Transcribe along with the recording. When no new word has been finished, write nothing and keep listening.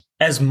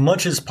as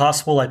much as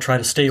possible, I try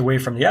to stay away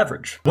from the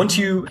average. Once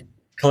you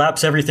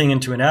collapse everything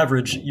into an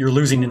average, you're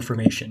losing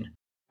information.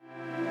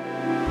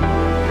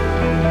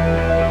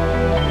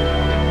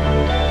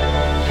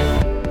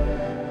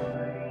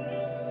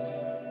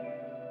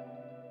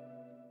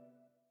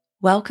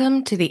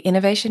 Welcome to the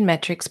Innovation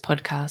Metrics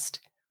podcast,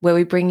 where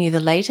we bring you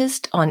the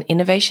latest on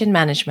innovation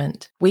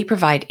management. We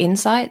provide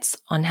insights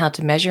on how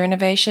to measure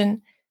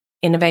innovation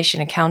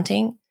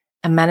accounting,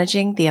 and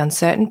managing the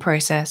uncertain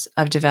process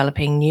of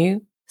developing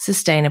new,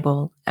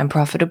 sustainable, and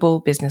profitable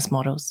business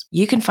models.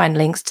 You can find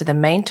links to the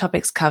main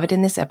topics covered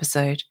in this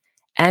episode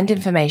and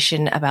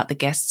information about the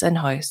guests and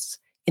hosts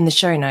in the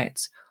show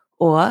notes,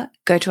 or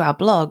go to our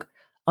blog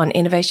on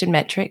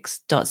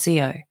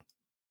innovationmetrics.co.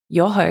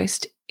 Your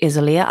host is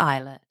Aaliyah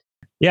Eilert.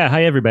 Yeah,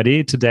 hi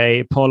everybody.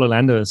 Today, Paul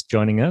Orlando is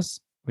joining us.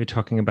 We're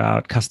talking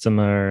about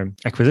customer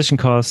acquisition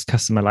costs,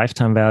 customer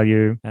lifetime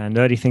value, and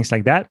nerdy things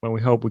like that, but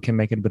we hope we can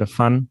make it a bit of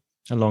fun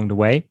along the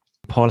way.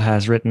 Paul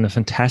has written a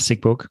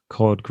fantastic book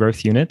called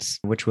Growth Units,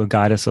 which will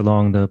guide us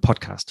along the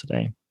podcast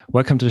today.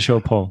 Welcome to the show,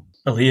 Paul.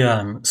 Aaliyah,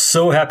 I'm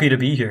so happy to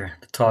be here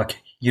to talk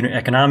unit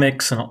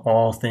economics and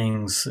all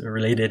things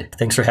related.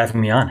 Thanks for having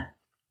me on.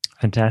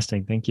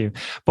 Fantastic. Thank you.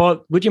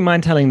 Paul, would you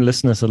mind telling the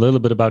listeners a little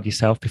bit about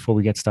yourself before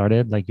we get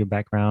started, like your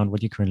background,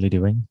 what you're currently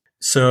doing?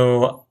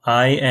 So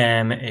I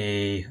am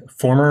a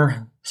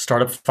former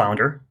startup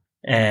founder.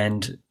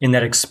 And in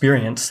that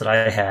experience that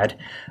I had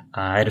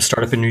a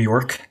startup in New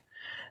York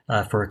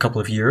for a couple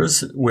of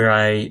years where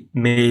I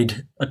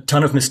made a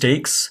ton of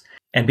mistakes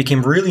and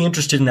became really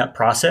interested in that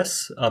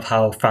process of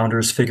how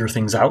founders figure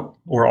things out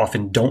or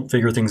often don't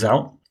figure things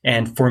out.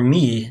 And for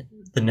me,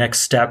 the next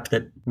step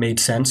that made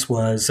sense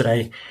was that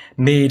I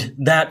made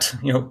that,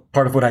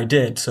 part of what I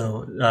did.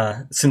 So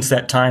since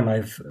that time,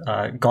 I've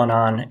gone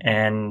on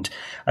and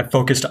I've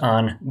focused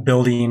on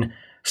building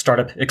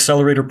startup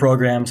accelerator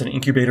programs and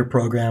incubator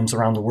programs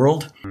around the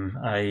world.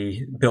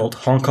 I built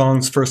Hong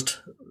Kong's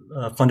first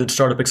funded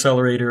startup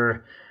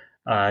accelerator.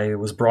 I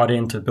was brought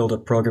in to build a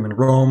program in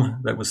Rome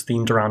that was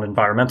themed around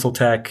environmental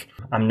tech.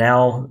 I'm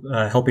now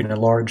helping a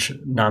large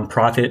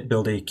nonprofit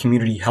build a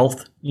community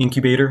health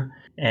incubator.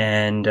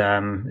 And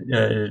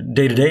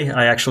day to day,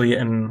 I actually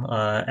am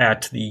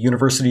at the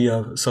University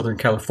of Southern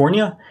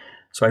California.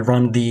 So I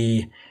run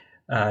the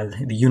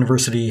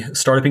university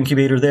startup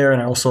incubator there,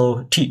 and I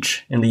also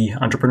teach in the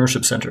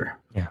Entrepreneurship Center.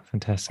 Yeah,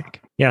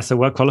 fantastic. Yeah, so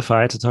well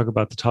qualified to talk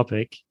about the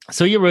topic.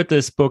 So you wrote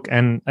this book,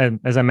 and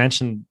as I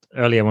mentioned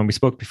earlier when we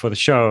spoke before the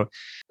show,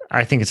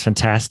 I think it's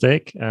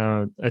fantastic.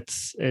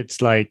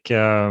 It's like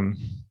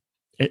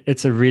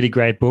it's a really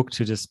great book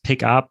to just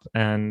pick up,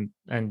 and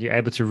you're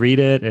able to read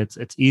it.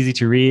 It's easy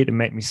to read. It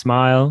made me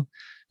smile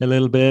a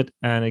little bit,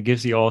 and it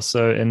gives you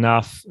also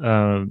enough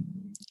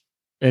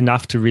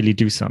to really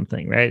do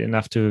something, right?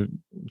 Enough to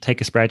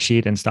take a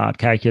spreadsheet and start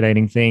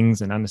calculating things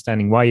and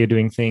understanding why you're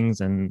doing things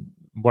and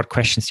what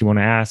questions you want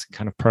to ask,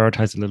 kind of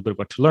prioritize a little bit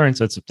what to learn.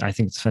 So I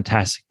think it's a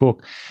fantastic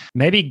book.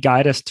 Maybe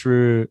guide us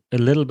through a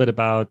little bit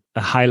about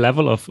a high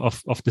level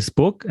of this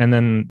book, and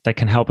then that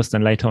can help us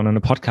then later on in the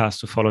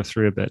podcast to follow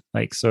through a bit.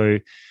 Like, so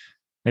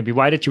maybe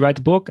why did you write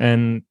the book?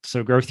 And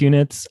so Growth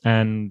Units,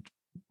 and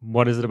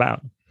what is it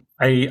about?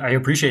 I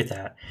appreciate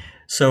that.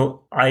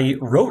 So I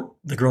wrote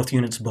the Growth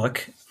Units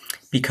book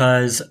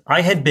because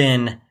I had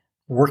been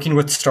working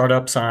with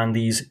startups on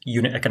these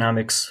unit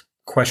economics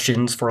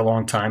questions for a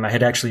long time. I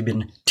had actually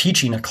been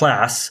teaching a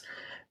class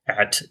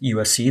at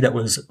USC that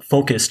was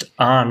focused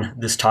on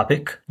this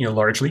topic,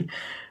 largely.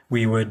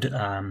 We would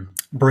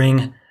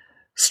bring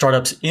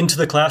startups into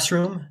the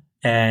classroom,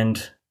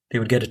 and they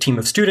would get a team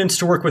of students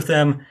to work with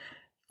them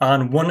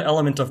on one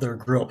element of their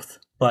growth.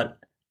 But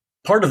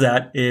part of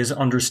that is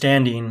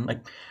understanding, like,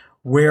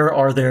 where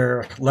are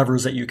there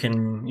levers that you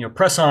can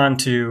press on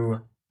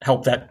to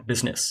help that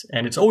business.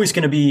 And it's always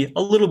going to be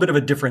a little bit of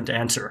a different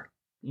answer,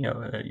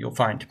 you'll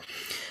find.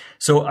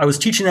 So I was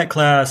teaching that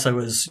class. I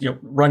was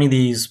running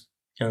these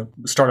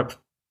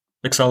startup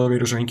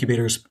accelerators or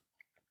incubators.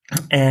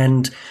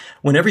 And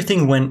when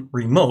everything went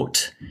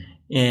remote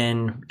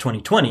in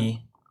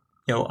 2020,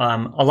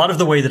 a lot of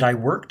the way that I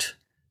worked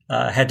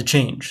had to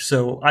change.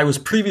 So I was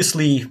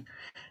previously,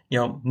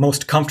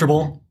 most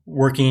comfortable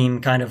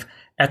working kind of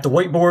at the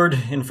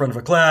whiteboard in front of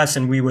a class,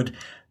 and we would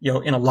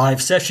in a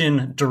live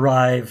session,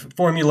 derive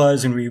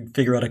formulas, and we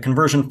figure out a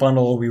conversion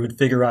funnel. We would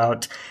figure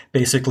out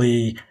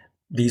basically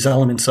these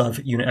elements of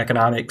unit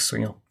economics,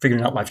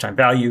 figuring out lifetime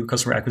value,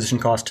 customer acquisition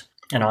cost,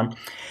 and on.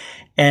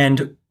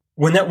 And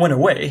when that went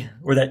away,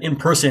 or that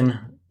in-person,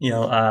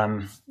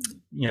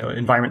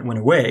 environment went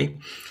away,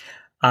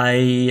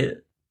 I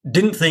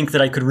didn't think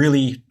that I could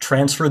really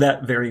transfer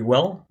that very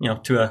well,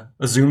 to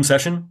a Zoom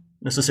session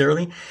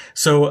necessarily.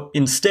 So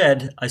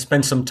instead, I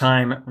spent some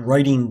time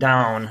writing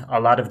down a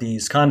lot of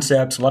these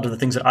concepts, a lot of the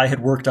things that I had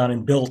worked on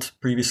and built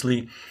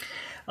previously.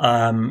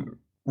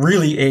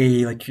 Really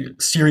a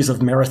series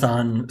of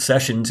marathon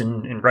sessions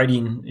in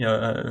writing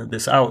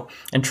this out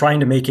and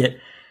trying to make it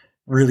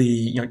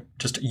really,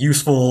 just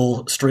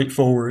useful,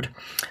 straightforward.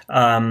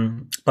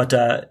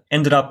 But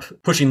ended up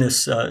pushing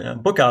this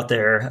book out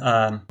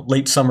there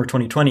late summer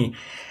 2020.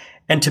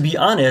 And to be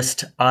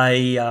honest,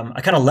 I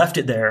kind of left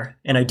it there,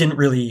 and I didn't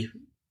really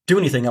do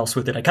anything else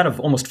with it. I kind of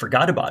almost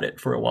forgot about it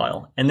for a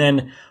while. And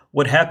then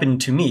what happened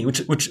to me,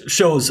 which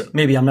shows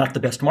maybe I'm not the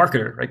best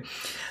marketer, right?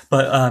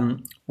 But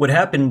what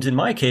happened in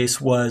my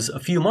case was a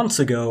few months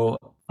ago,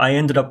 I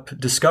ended up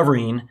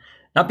discovering,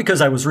 not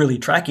because I was really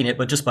tracking it,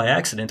 but just by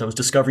accident, I was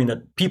discovering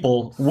that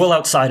people well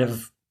outside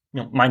of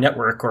my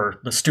network or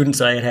the students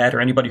that I had or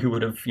anybody who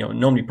would have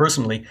known me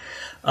personally,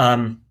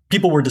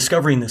 people were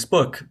discovering this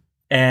book,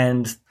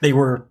 and they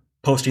were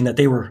posting that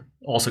they were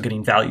also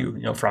getting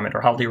value from it,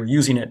 or how they were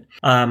using it.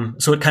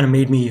 So it kind of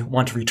made me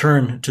want to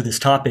return to this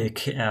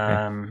topic in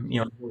a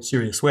more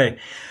serious way.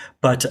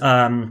 But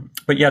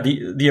yeah,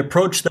 the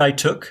approach that I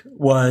took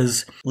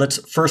was, let's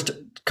first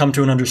come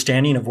to an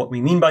understanding of what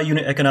we mean by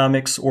unit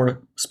economics,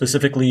 or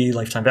specifically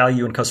lifetime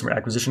value and customer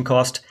acquisition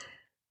cost.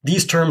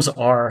 These terms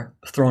are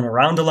thrown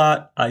around a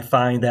lot. I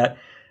find that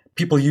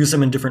people use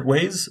them in different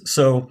ways.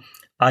 So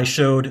I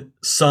showed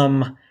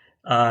some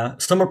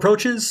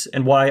approaches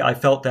and why I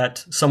felt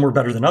that some were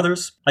better than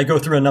others. I go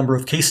through a number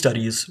of case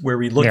studies where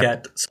we look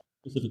at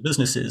specific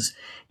businesses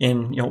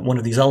in one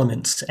of these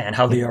elements and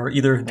how they are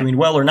either doing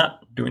well or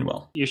not doing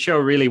well. You show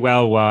really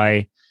well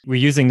why we're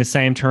using the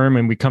same term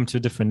and we come to a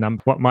different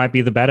number. What might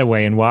be the better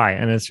way and why?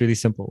 And it's really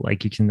simple.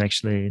 Like, you can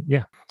actually,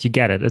 you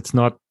get it. It's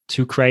not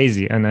too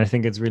crazy. And I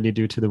think it's really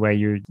due to the way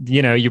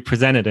you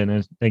present it.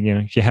 And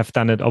if you have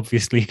done it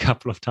obviously a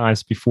couple of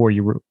times before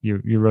you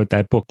wrote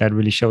that book, that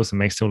really shows and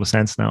makes total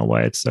sense now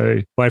why it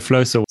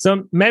flows so.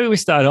 So maybe we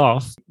start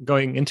off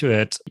going into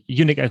it,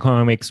 unit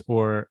economics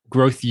or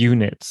growth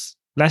units.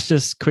 Let's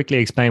just quickly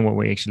explain what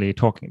we're actually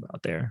talking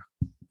about there.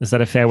 Is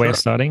that a fair way of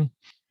starting?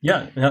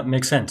 Yeah, that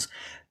makes sense.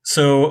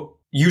 So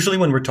usually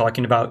when we're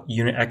talking about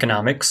unit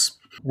economics,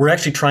 we're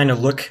actually trying to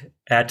look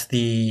at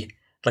the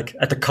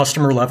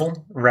customer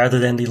level rather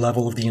than the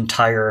level of the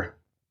entire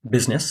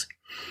business.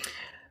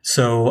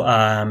 So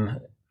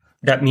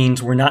that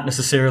means we're not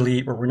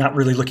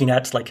really looking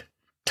at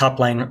top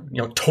line,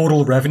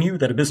 total revenue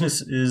that a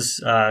business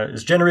is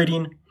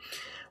generating,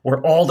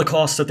 or all the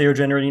costs that they are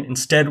generating.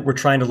 Instead, we're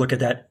trying to look at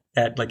that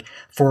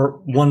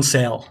for one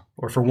sale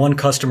or for one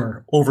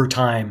customer over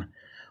time,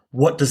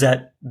 what does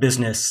that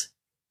business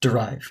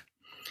derive?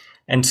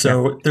 And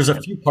so there's a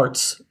few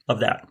parts of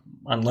that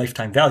on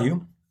lifetime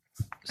value.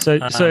 So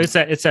it's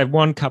that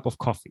one cup of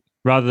coffee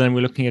rather than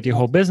we're looking at your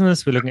whole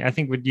business. I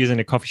think we're using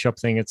a coffee shop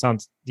thing. It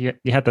sounds, you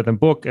had that in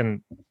book,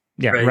 and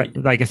right.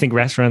 I think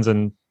restaurants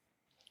and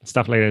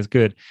stuff like that is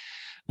good.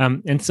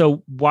 And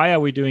so why are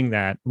we doing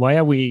that?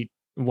 Why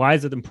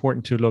is it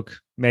important to look,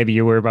 maybe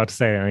you were about to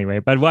say it anyway,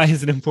 but why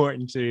is it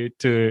important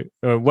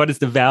what is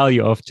the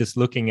value of just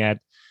looking at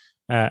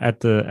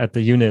the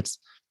units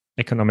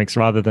economics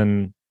rather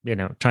than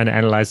trying to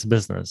analyze the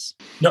business?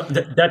 No,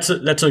 that's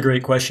a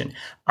great question.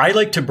 I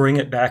like to bring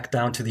it back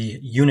down to the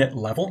unit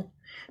level,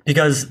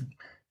 because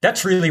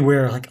that's really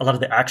where a lot of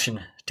the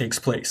action takes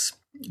place.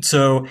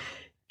 So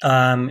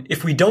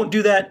if we don't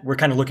do that, we're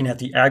kind of looking at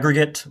the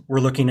aggregate.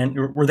 We're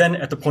then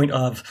at the point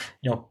of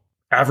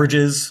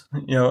averages.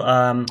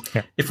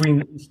 If we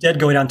instead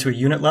go down to a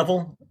unit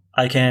level,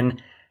 I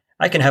can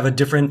have a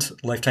different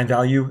lifetime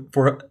value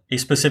for a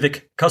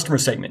specific customer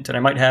segment. And I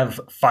might have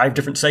 5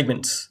 different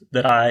segments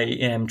that I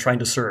am trying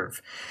to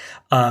serve.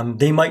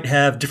 They might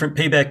have different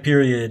payback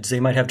periods. They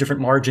might have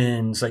different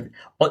margins.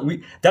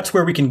 That's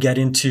where we can get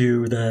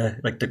into the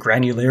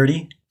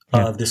granularity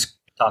of this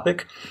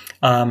topic.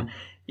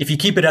 If you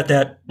keep it at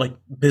that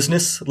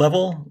business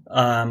level,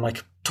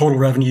 total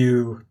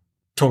revenue,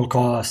 total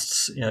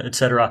costs, et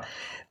cetera,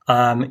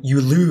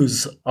 you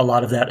lose a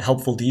lot of that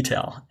helpful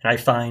detail. And I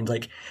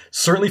find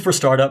certainly for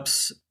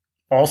startups,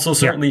 also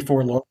certainly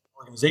for large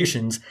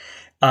organizations,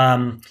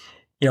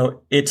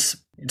 it's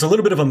a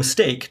little bit of a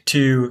mistake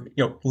to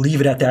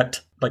leave it at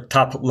that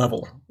top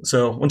level.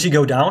 So once you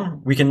go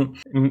down,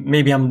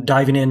 maybe I'm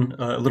diving in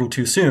a little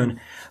too soon,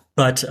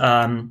 but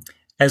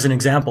as an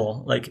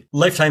example,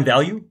 lifetime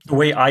value, the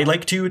way I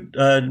like to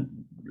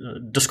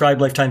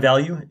describe lifetime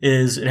value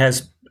is it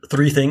has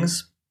 3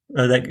 things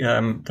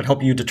that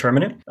help you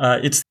determine it.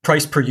 It's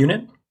price per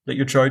unit that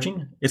you're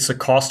charging. It's the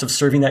cost of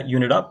serving that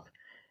unit up.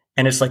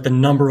 And it's the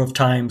number of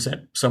times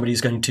that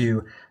somebody's going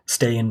to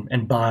stay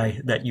and buy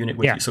that unit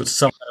with you. So it's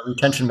some kind of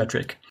retention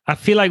metric. I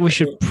feel like we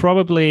should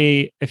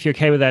probably, if you're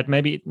okay with that,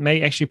 maybe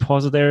actually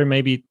pause it there.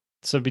 Maybe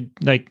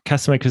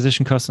customer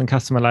acquisition cost and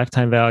customer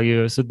lifetime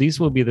value. So these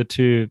will be the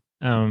 2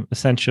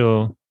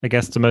 essential, I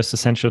guess, the most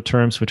essential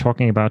terms we're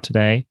talking about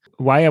today.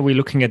 Why are we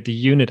looking at the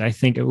unit? I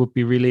think it would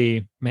be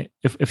really,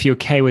 if you're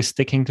okay with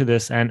sticking to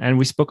this, and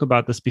we spoke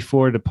about this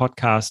before the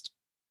podcast,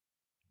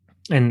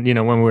 and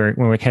when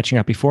we're catching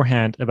up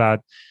beforehand about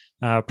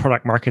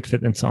product market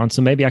fit and so on.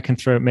 So maybe I can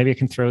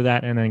throw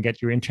that in and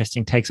get your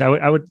interesting takes.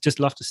 I would just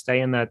love to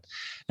stay in that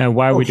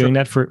while we're doing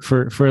that for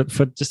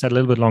just a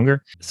little bit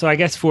longer. So I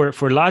guess for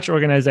large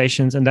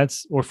organizations, and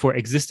or for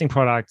existing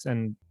products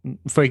and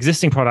for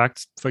existing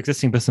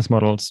business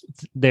models,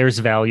 there's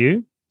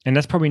value. And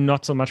that's probably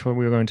not so much what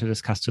we're going to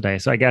discuss today.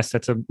 So I guess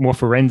that's a more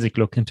forensic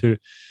look into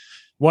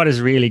what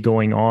is really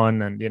going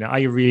on, and are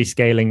you really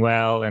scaling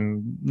well,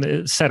 and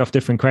a set of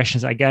different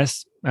questions. I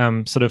guess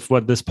sort of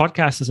what this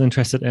podcast is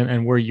interested in,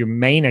 and where your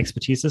main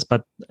expertise is,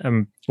 but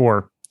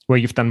or where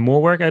you've done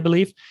more work, I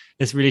believe,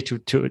 is really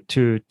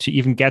to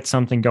even get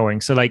something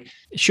going. So like,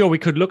 sure, we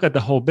could look at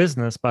the whole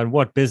business, but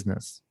what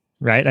business,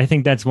 right? I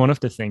think that's one of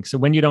the things. So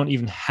when you don't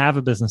even have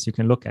a business you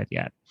can look at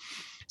yet.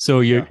 So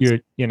you're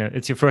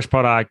it's your first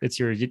product.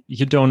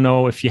 You don't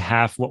know if you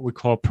have what we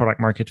call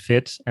product market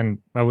fit. And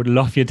I would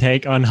love your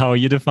take on how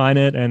you define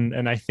it.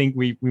 And I think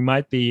we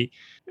might be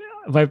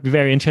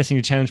very interesting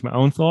to challenge my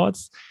own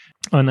thoughts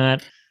on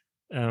that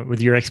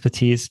with your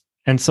expertise.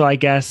 And so I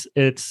guess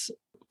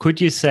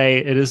could you say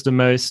it is the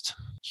most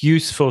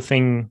useful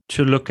thing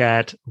to look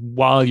at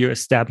while you're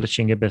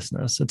establishing a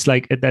business? That's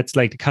like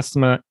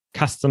the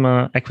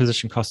customer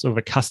acquisition cost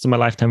over customer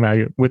lifetime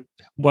value, with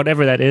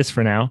whatever that is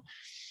for now.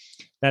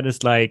 That's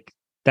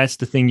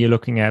the thing you're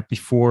looking at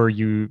before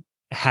you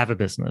have a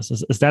business.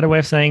 Is that a way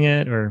of saying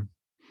it, or?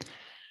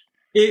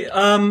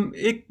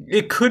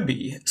 It could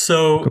be.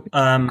 So,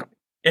 and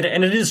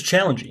it is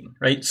challenging,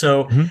 right?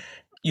 So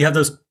you have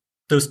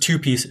those two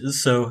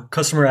pieces. So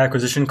customer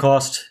acquisition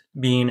cost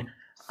being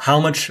how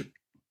much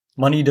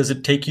money does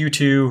it take you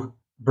to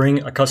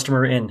bring a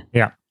customer in?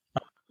 Yeah.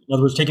 In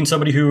other words, taking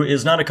somebody who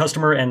is not a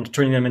customer and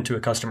turning them into a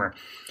customer.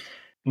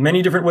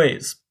 Many different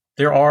ways.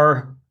 There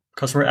are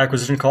customer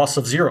acquisition costs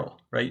of zero,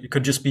 right? It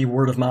could just be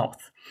word of mouth.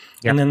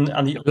 Yeah. And then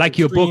on the like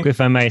your book,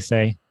 if I may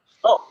say.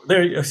 Oh,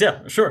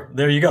 yeah, sure.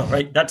 There you go,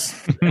 right?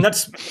 That's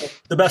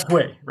the best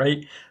way,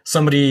 right?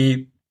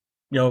 Somebody,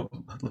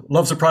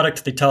 loves a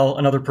product, they tell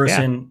another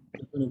person,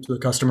 to a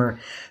customer.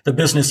 The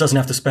business doesn't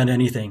have to spend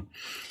anything.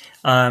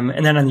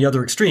 And then on the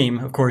other extreme,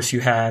 of course,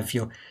 you have,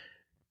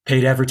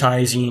 paid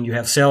advertising, you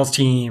have sales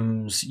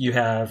teams, you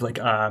have like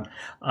a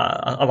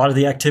lot of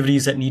the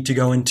activities that need to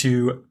go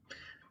into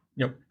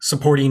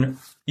supporting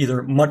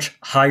either much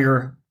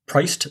higher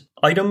priced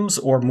items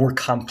or more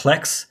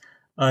complex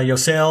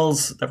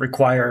sales that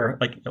require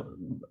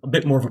a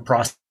bit more of a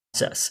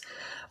process.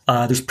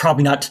 There's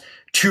probably not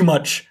too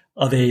much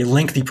of a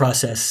lengthy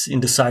process in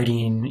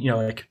deciding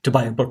to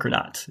buy a book or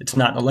not. It's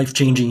not a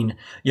life-changing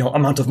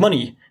amount of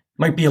money. It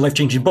might be a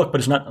life-changing book,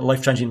 but it's not a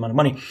life-changing amount of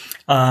money.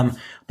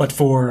 But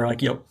for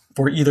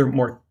for either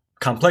more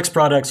complex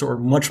products or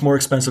much more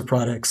expensive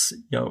products,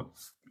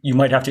 you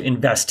might have to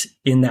invest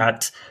in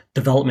that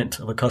development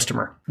of a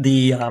customer.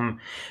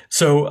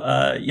 So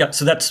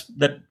that's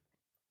that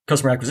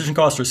customer acquisition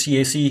cost, or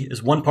CAC,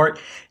 is one part.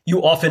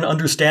 You often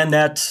understand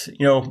that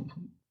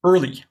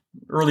early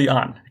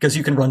on, because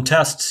you can run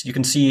tests. You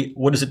can see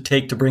what does it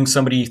take to bring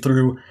somebody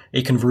through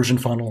a conversion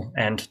funnel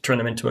and turn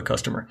them into a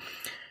customer.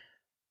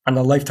 On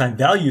the lifetime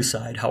value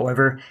side,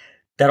 however,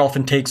 that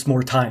often takes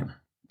more time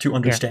to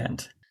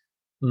understand.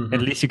 Yeah. Mm-hmm.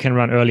 At least you can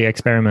run early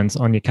experiments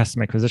on your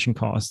customer acquisition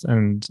cost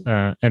and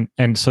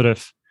sort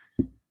of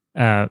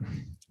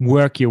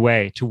work your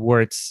way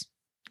towards,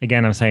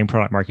 again, I'm saying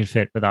product market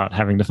fit without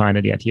having defined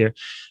it yet here.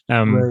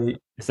 Right.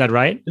 Is that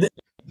right?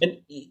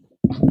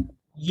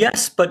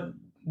 Yes, but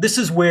this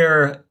is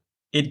where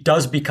it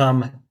does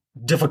become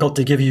difficult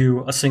to give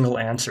you a single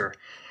answer,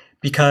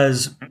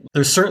 because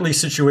there's certainly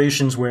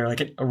situations where,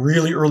 like a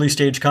really early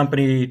stage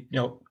company,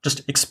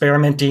 just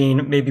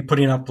experimenting, maybe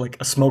putting up like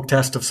a smoke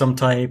test of some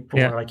type,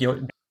 or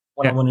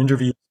one-on-one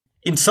interview.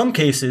 In some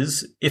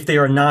cases, if they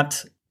are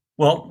not,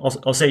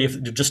 I'll say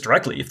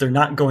if they're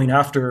not going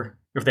after,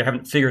 if they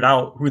haven't figured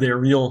out who their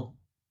real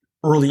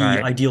early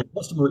ideal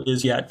customer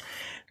is yet,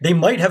 they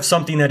might have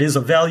something that is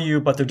of value,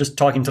 but they're just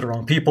talking to the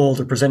wrong people,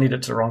 they're presenting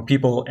it to the wrong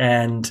people,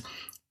 and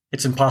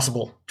it's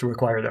impossible to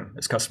acquire them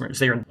as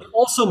customers. It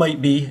also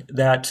might be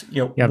that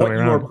what you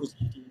are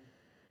presenting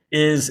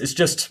is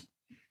just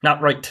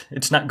not right.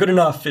 It's not good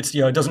enough. It's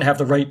it doesn't have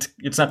the right.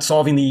 It's not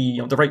solving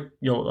the right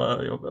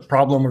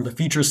problem, or the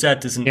feature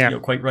set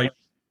isn't quite right.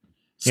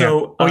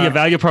 So or your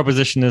value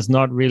proposition is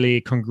not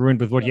really congruent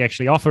with what you're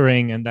actually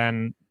offering, and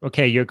then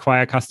you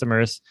acquire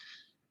customers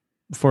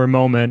for a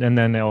moment, and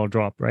then they all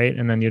drop, right?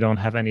 And then you don't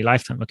have any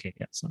lifetime. Okay,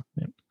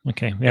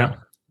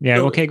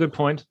 good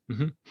point.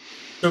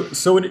 Mm-hmm.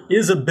 So it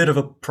is a bit of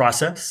a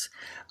process,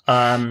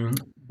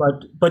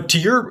 but to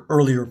your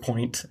earlier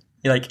point,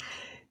 like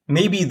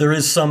maybe there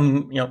is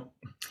some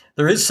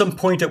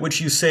point at which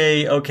you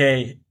say,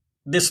 okay,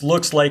 this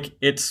looks like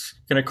it's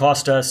going to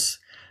cost us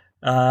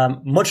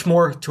much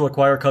more to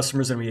acquire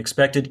customers than we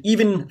expected,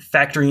 even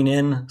factoring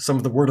in some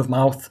of the word of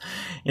mouth,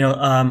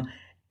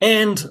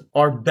 and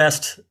our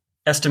best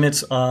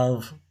estimates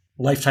of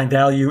lifetime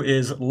value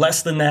is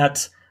less than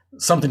that.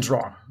 Something's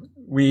wrong.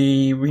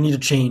 We need to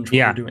change what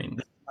we're doing.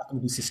 It's not going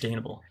to be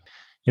sustainable.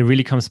 It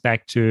really comes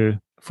back to,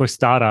 for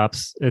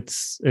startups,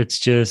 it's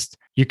just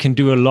you can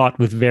do a lot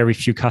with very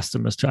few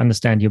customers to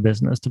understand your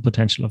business, the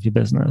potential of your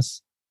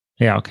business.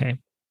 Yeah. Okay.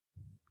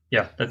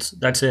 Yeah, that's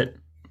it.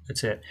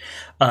 That's it.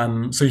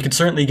 So you can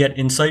certainly get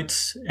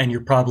insights, and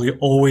you're probably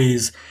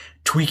always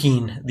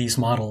tweaking these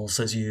models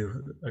as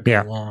you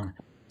go along.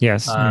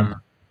 Yes.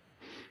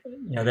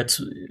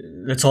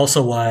 That's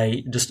also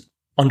why just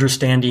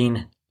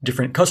understanding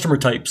different customer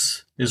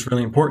types is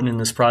really important in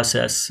this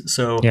process.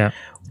 So if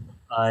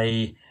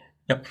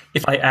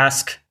I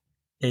ask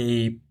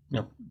a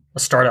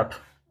startup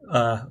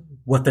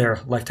what their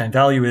lifetime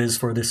value is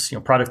for this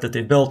product that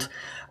they built,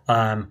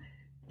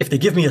 if they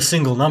give me a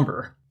single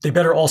number, they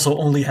better also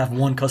only have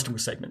one customer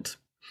segment,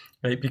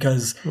 right?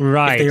 Because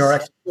if they are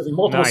actually having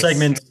multiple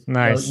segments,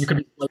 you could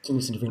be slicing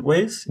this in different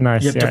ways.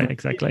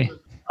 Exactly.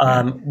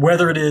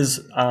 Whether it is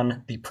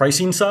on the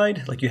pricing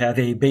side, like you have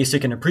a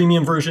basic and a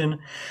premium version,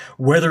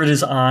 whether it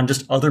is on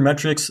just other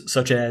metrics,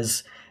 such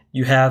as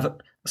you have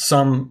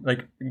some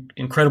like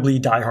incredibly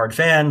diehard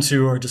fans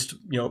who are just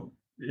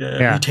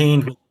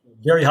retained with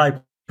very high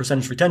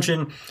percentage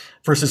retention,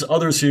 versus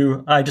others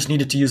who I just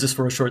needed to use this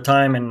for a short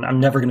time and I'm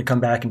never going to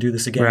come back and do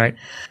this again. Right.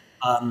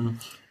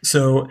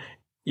 So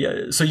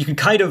you can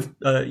kind of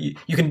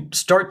you can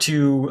start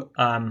to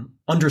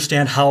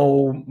understand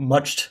how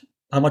much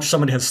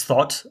somebody has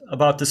thought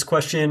about this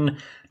question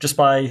just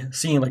by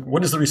seeing like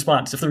what is the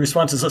response. If the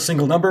response is a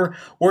single number,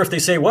 or if they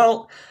say,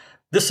 well,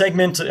 this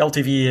segment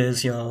LTV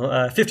is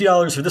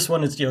 $50 for this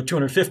one, it's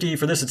 $250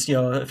 for this, it's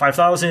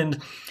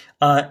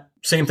 $5,000.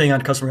 Same thing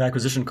on customer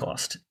acquisition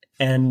cost.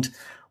 And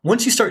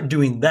once you start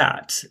doing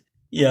that,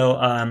 you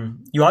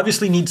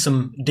obviously need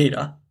some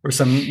data or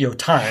some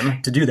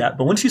time to do that.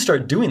 But once you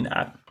start doing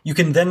that, you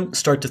can then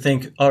start to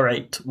think, all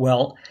right,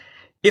 well,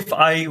 if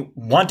I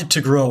wanted to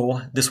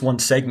grow this one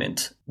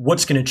segment,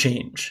 what's going to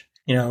change?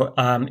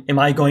 Am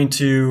I going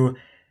to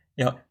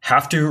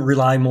have to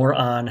rely more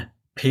on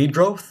paid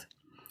growth?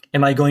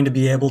 Am I going to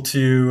be able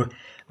to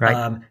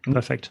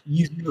perfect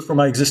use for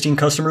my existing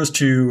customers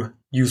to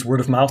use word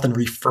of mouth and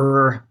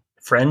refer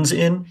friends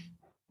in?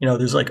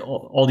 There's like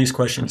all these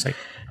questions. Perfect.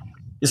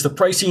 Is the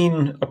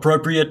pricing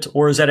appropriate,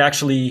 or is that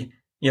actually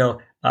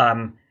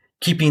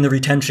keeping the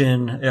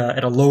retention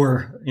at a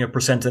lower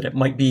percent that it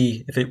might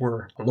be if it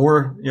were a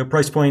lower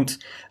price point?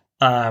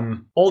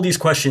 All these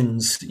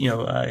questions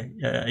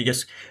I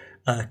guess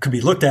could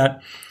be looked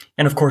at,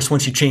 and of course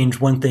once you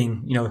change one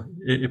thing,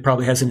 it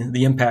probably has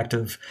the impact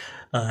of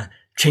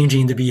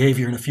changing the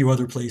behavior in a few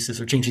other places,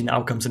 or changing the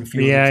outcomes in a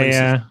few other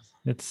places.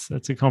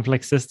 It's a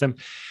complex system.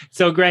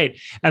 So great.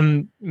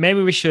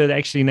 Maybe we should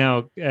actually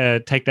now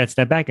take that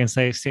step back and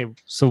say,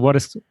 so what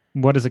is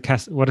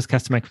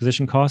customer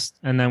acquisition cost?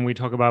 And then we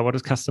talk about what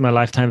is customer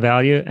lifetime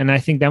value. And I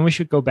think then we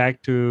should go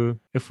back to,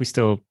 if we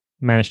still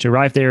manage to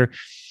arrive there,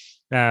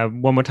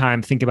 one more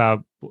time, think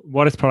about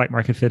what is product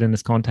market fit in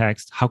this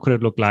context? How could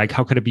it look like?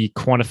 How could it be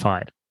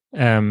quantified?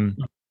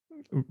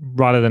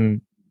 Rather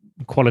than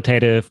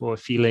qualitative or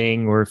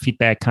feeling or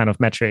feedback kind of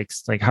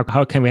metrics. Like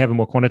how can we have a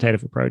more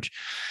quantitative approach?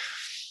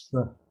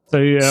 Sure.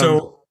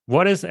 So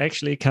what is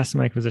actually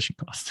customer acquisition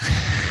cost?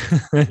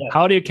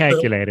 How do you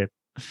calculate it?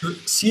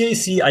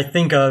 CAC, I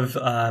think of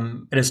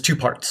it as two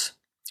parts.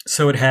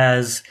 So it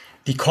has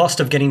the cost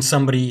of getting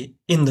somebody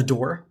in the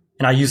door.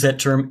 And I use that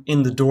term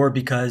in the door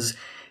because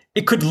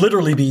it could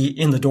literally be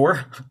in the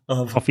door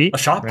of a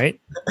shop. Right.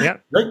 Yeah.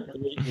 Right.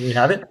 We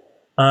have it.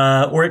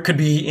 Or it could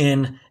be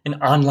in an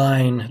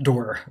online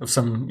door of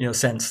some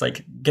sense,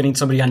 like getting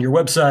somebody on your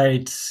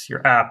website,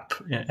 your app,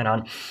 and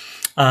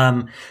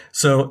on.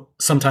 So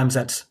sometimes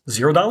that's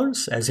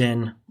 $0, as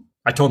in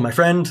I told my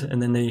friend,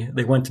 and then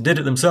they went and did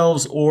it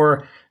themselves.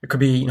 Or it could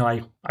be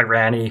I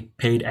ran a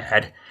paid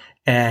ad,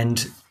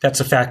 and that's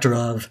a factor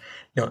of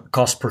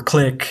cost per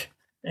click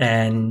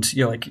and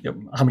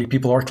how many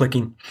people are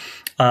clicking.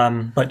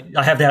 But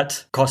I have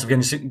that cost of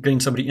getting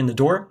somebody in the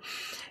door,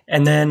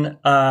 and then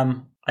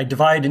I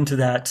divide into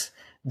that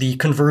the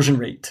conversion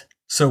rate.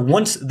 So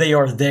once they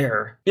are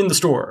there in the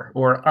store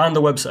or on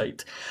the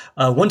website,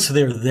 once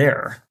they're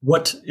there,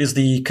 what is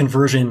the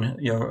conversion?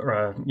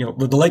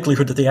 The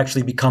likelihood that they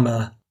actually become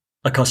a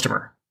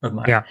customer of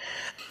mine. Yeah.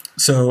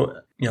 So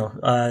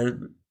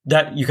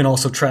that you can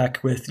also track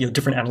with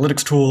different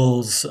analytics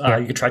tools.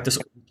 You can track this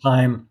over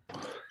time.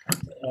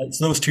 It's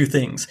those two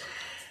things.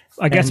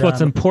 I guess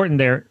what's important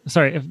there.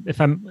 Sorry, if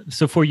I'm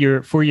so for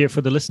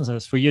the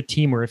listeners, for your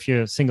team, or if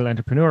you're a single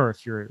entrepreneur,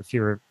 if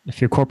you're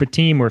a corporate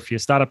team, or if you're a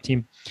startup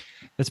team,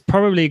 it's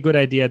probably a good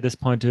idea at this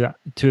point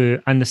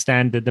to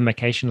understand the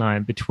demarcation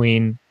line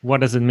between what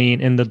does it mean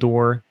in the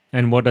door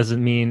and what does it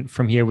mean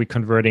from here we're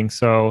converting.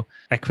 So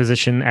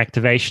acquisition,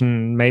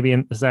 activation, maybe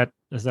is that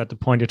the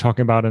point you're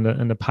talking about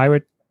in the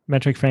pirate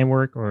metric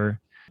framework, or?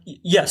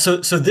 Yeah. So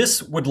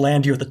this would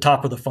land you at the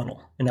top of the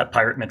funnel in that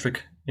pirate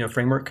metric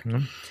framework.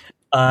 Mm-hmm.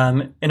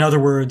 In other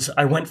words,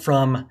 I went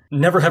from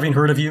never having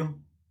heard of you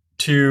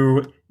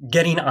to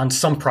getting on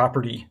some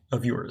property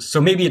of yours. So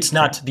maybe it's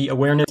not the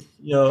awareness,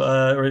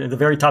 or at the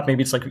very top,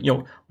 maybe it's like,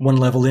 one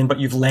level in, but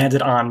you've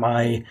landed on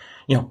my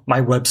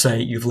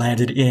website. You've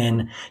landed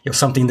in,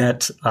 something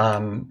that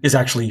is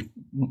actually,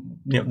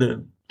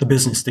 the the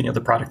business,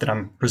 the product that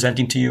I'm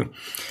presenting to you.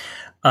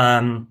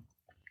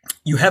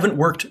 You haven't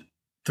worked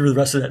through the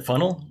rest of that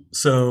funnel,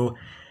 so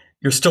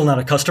you're still not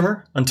a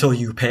customer until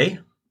you pay.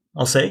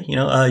 I'll say,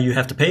 you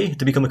have to pay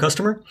to become a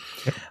customer.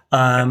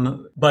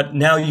 But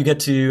now you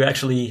get to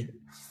actually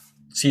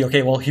see,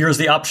 okay, well, here's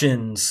the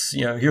options.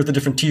 Here are the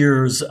different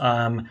tiers.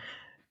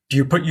 Do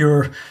you put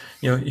your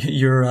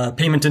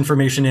payment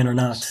information in or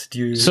not?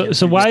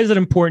 So why is it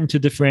important to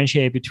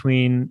differentiate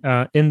between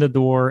in the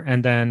door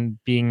and then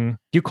do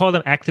you call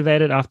them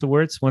activated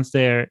afterwards once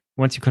you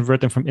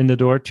convert them from in the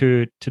door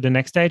to the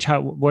next stage?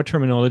 What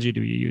terminology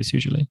do you use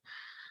usually?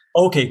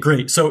 Okay,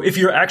 great. So if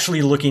you're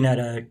actually looking at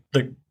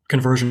the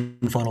conversion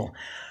funnel,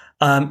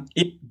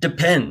 it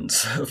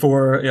depends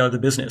for the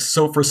business.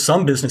 So for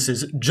some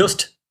businesses,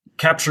 just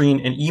capturing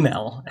an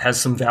email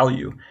has some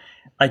value.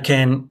 I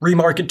can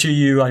remarket to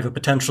you. I have a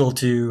potential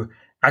to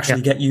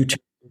actually get you to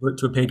convert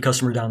to a paid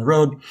customer down the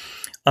road.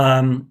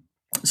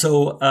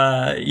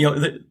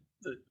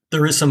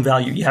 There is some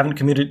value. You haven't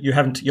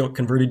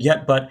converted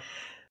yet, but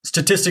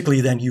statistically,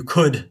 then you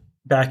could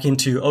back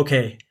into,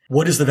 okay,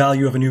 what is the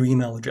value of a new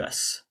email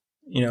address?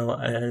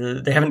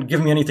 They haven't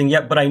given me anything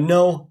yet, but I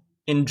know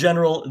in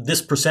general,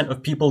 this percent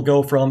of people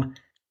go from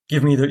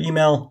give me their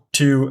email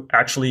to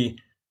actually,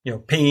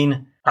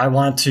 paying. I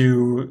want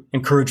to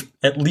encourage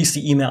at least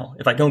the email.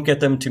 If I don't get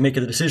them to make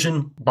a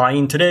decision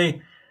buying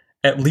today,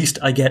 at least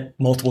I get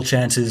multiple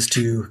chances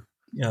to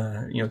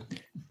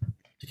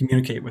to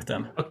communicate with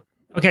them.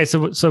 Okay,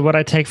 so what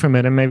I take from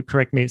it, and maybe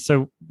correct me.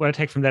 So what I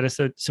take from that is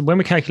so when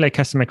we calculate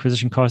customer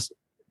acquisition costs,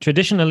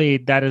 traditionally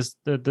that is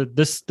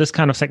this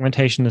kind of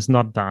segmentation is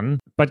not done.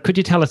 But could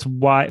you tell us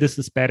why this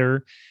is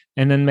better?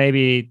 And then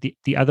maybe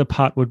the other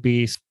part would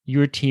be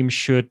your team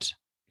should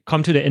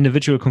come to the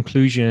individual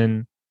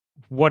conclusion.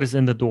 What is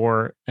in the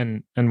door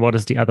and what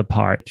is the other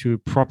part to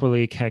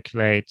properly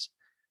calculate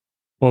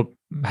or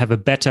have a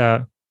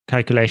better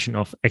calculation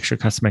of extra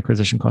customer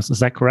acquisition costs. Is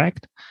that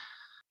correct?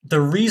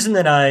 The reason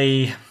that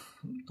I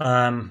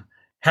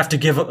have to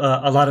give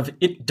a lot of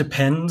it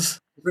depends.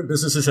 Different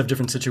businesses have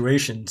different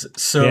situations.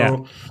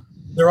 So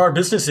there are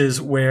businesses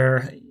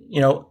where,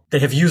 they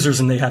have users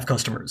and they have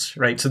customers,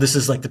 right? So this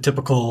is like the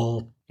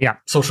typical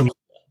social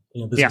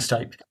media business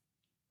type.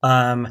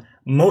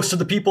 Most of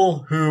the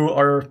people who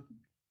are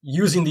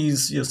using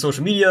these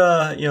social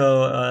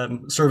media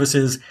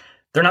services,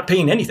 they're not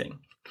paying anything,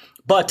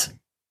 but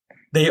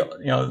they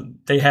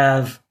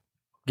have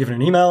given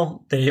an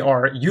email, they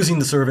are using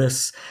the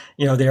service,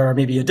 they are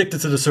maybe addicted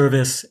to the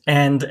service,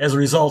 and as a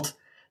result,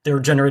 they're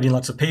generating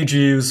lots of page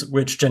views,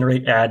 which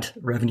generate ad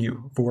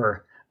revenue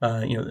for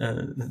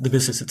the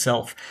business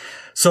itself.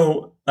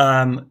 So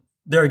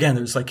there again,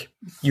 there's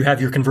you have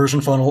your conversion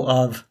funnel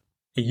of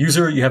a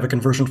user, you have a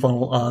conversion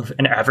funnel of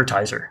an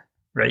advertiser,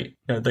 right?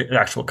 The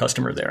actual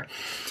customer there.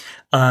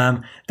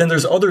 Then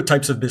there's other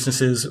types of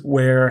businesses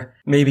where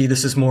maybe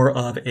this is more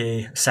of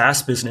a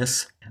SaaS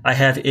business. I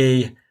have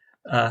a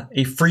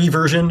free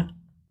version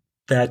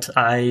that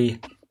I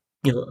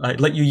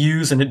let you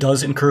use, and it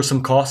does incur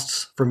some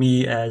costs for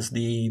me as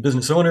the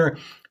business owner,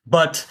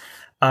 but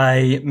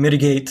I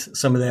mitigate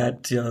some of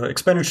that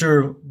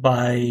expenditure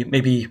by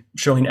maybe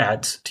showing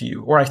ads to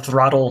you, or I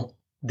throttle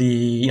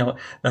the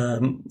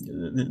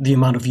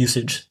amount of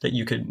usage that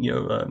you could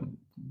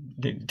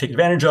take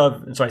advantage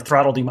of. And so I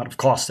throttle the amount of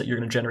costs that you're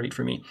going to generate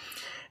for me.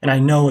 And I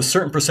know a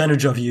certain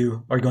percentage of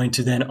you are going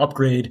to then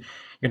upgrade.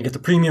 You're going to get the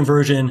premium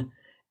version,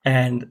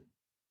 and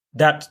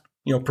that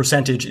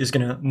percentage is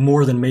going to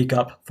more than make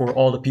up for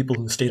all the people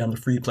who stayed on the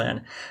free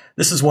plan.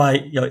 This is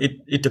why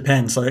it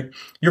depends. Like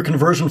your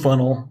conversion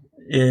funnel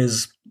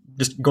is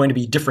just going to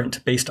be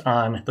different based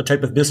on the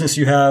type of business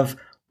you have,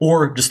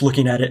 or just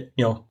looking at it,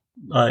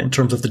 in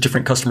terms of the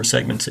different customer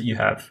segments that you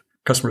have,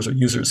 customers or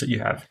users that you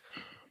have.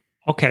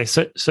 Okay,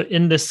 so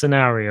in this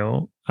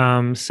scenario,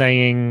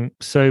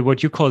 so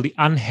what you call the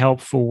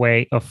unhelpful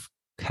way of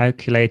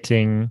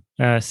calculating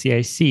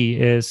CAC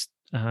is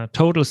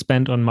total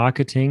spend on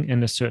marketing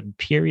in a certain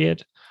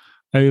period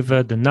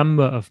over the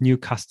number of new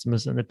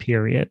customers in the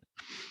period.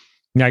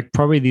 Like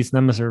probably these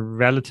numbers are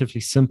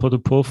relatively simple to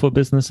pull for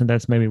business, and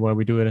that's maybe why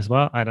we do it as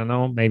well. I don't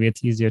know. Maybe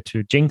it's easier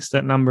to jinx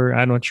that number.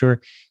 I'm not sure.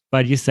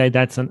 But you say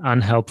that's an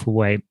unhelpful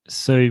way.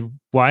 So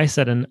why is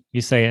that an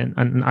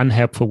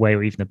unhelpful way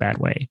or even a bad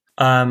way?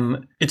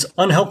 It's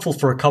unhelpful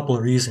for a couple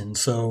of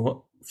reasons.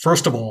 So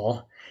first of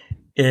all,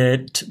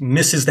 it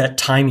misses that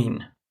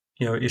timing,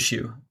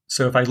 issue.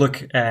 So if I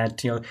look at,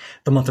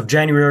 the month of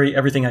January,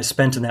 everything I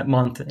spent in that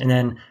month, and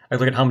then I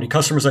look at how many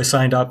customers I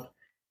signed up,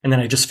 and then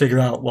I just figure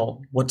out,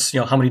 well, what's,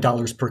 how many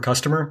dollars per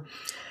customer?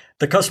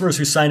 The customers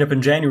who signed up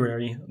in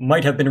January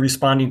might have been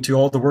responding to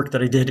all the work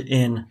that I did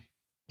in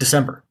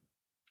December.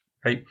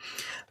 Right.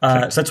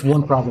 So that's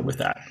one problem with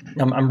that.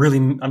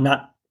 I'm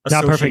not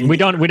Not perfect.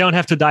 associating. We don't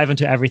have to dive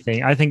into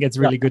everything. I think it's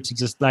really good to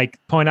just like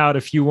point out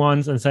a few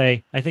ones and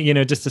say, I think,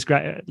 just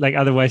describe, like,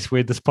 otherwise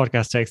this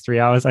podcast takes 3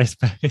 hours, I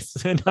suppose.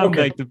 And I'm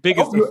like the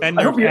biggest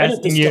offender of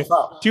asking you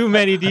too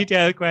many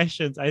detailed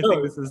questions. I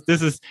think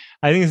this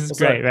is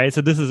great, right? So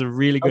this is a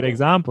really good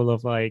example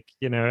of like,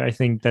 I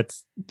think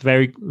that's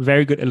very,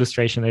 very good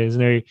illustration.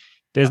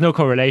 There's no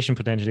correlation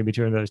potentially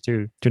between those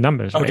two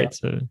numbers, right? Okay.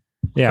 So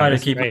yeah,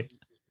 that's great.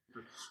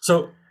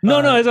 So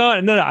it's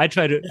all, no. I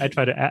try to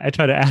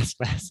ask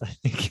less, I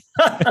think.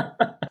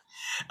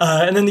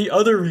 And then the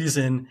other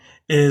reason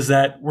is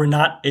that we're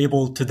not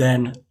able to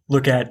then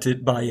look at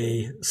it by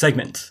a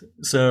segment.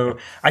 So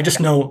I just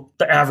know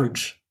the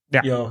average,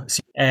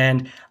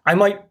 and I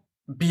might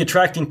be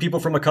attracting people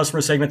from a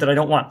customer segment that I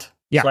don't want.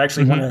 So I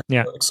actually want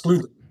to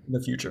exclude them in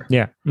the future.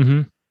 Yeah.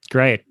 Mm-hmm.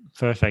 Great.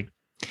 Perfect.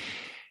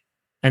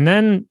 And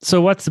then,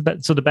 so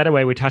the better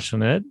way, we touched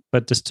on it,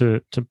 but just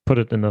to put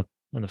it in the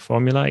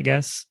formula, I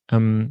guess.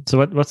 So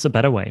what's the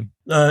better way?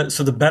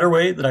 So the better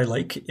way that I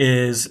like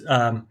is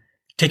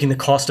taking the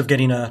cost of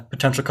getting a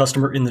potential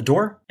customer in the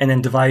door and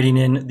then dividing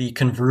in the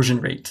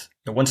conversion rate.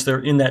 Once they're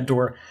in that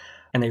door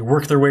and they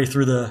work their way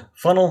through the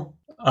funnel,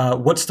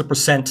 what's the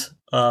percent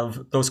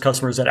of those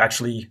customers that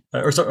actually,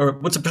 or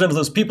what's the percent of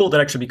those people that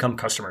actually become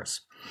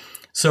customers?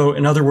 So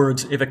in other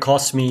words, if it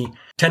costs me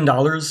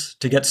 $10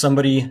 to get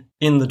somebody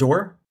in the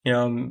door,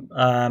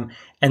 and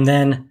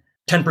then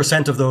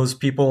 10% of those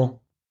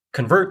people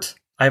convert,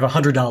 I have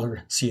 $100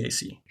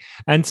 CAC.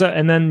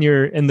 And then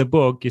you're in the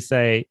book, you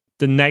say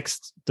the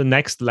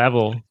next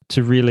level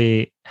to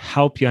really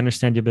help you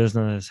understand your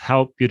business,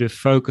 help you to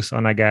focus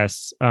on, I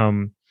guess,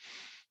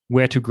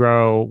 where to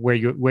grow, where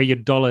your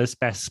dollar is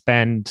best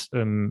spent,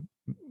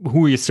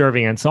 who you're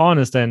serving, and so on,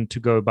 is then to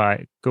go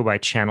by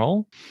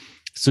channel.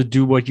 So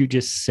do what you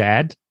just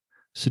said.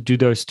 So do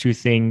those two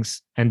things,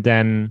 and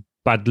then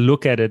but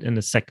look at it in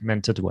a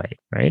segmented way,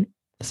 right?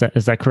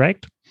 Is that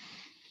correct?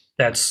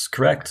 That's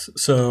correct.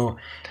 So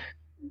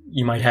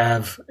you might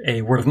have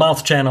a word of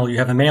mouth channel, you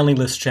have a mailing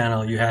list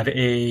channel, you have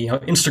a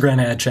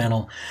Instagram ad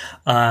channel,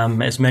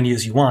 as many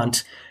as you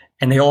want,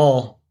 and they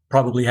all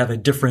probably have a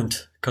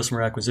different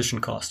customer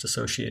acquisition cost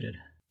associated.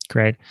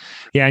 Great.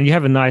 Yeah, and you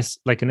have a nice,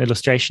 like, an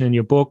illustration in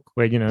your book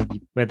where,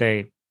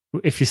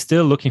 if you're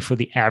still looking for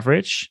the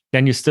average,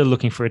 then you're still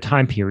looking for a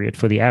time period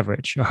for the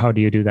average. Or how do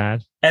you do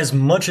that? As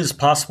much as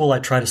possible, I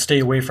try to stay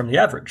away from the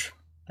average,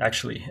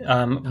 actually.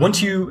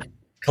 Once you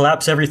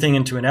collapse everything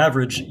into an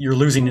average, you're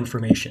losing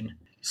information.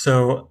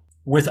 So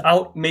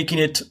without making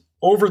it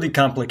overly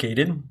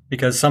complicated,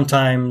 because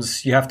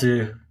sometimes you have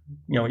to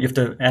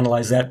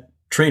analyze that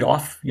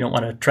trade-off. You don't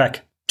want to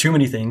track too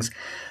many things,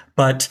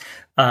 but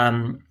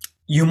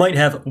you might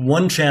have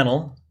one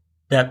channel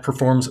that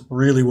performs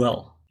really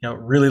well,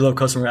 really low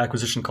customer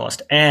acquisition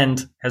cost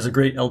and has a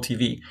great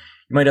LTV.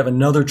 You might have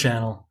another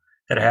channel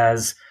that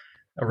has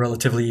a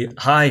relatively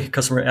high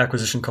customer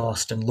acquisition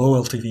cost and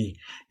low LTV.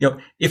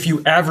 If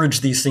you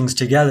average these things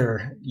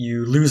together,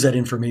 you lose that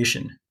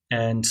information.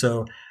 And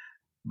so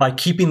by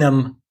keeping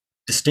them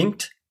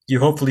distinct, you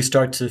hopefully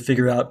start to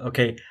figure out,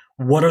 okay,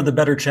 what are the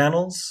better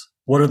channels?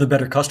 What are the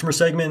better customer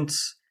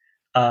segments?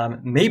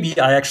 Maybe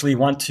I actually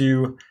want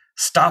to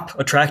stop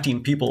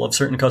attracting people of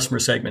certain customer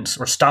segments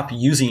or stop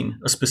using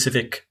a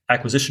specific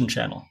acquisition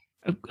channel.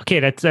 Okay,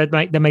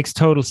 that makes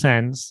total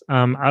sense.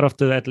 Out of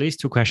the at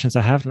least two questions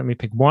I have, let me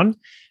pick one.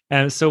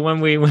 So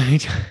when we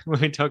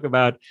talk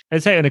about,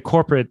 let's say, in a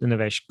corporate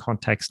innovation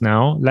context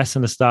now, less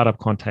in a startup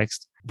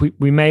context,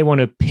 we may want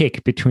to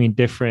pick between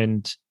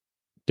different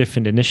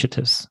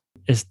initiatives.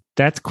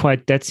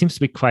 That seems to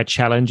be quite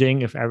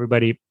challenging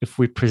if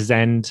we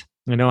present,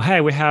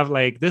 hey, we have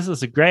like, this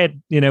is a great,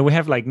 we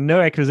have like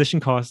no acquisition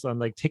costs on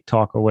like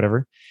TikTok or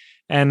whatever.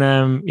 And,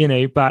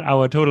 but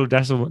our total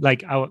decimal,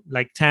 like our,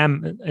 like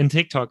TAM in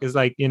TikTok is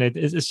like,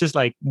 it's just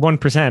like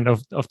 1%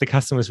 of the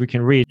customers we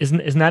can reach.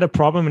 Isn't that a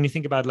problem when you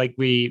think about, like,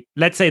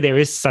 let's say there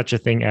is such a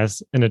thing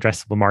as an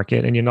addressable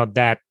market and you're not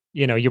that,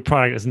 your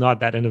product is not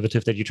that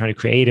innovative that you're trying to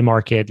create a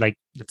market. Like,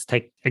 let's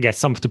take, I guess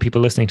some of the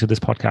people listening to this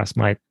podcast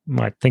might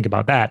think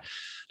about that.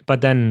 But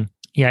then,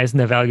 isn't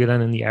there value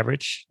then in the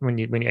average when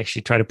you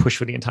actually try to push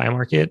for the entire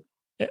market?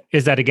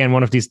 Is that, again,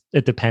 one of these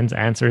it depends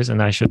answers,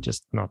 and I should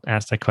just not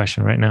ask that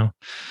question right now?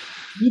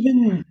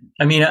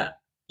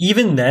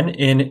 Even then,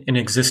 in an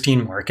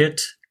existing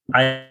market,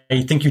 I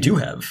think you do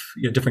have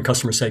different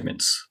customer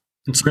segments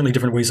and certainly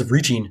different ways of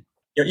reaching.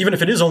 Even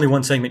if it is only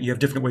one segment, you have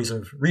different ways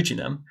of reaching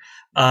them.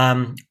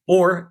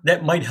 Or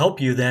that might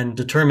help you then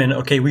determine,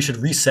 okay, we should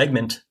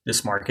resegment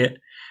this market.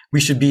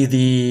 We should be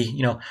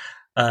the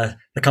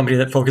company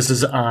that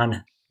focuses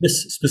on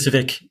this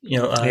specific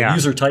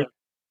user type.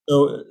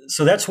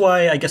 So that's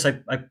why I guess I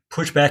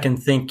push back and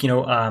think, good.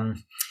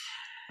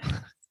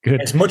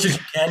 As much as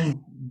you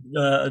can,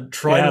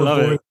 try to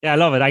avoid. I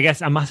love it. I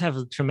guess I must have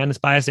a tremendous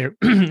bias there.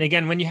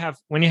 Again, when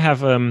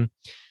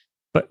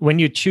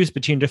you choose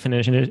between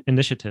different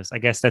initiatives, I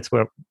guess that's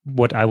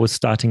what I was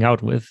starting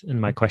out with in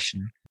my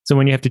question. So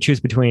when you have to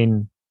choose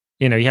between,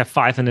 you have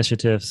 5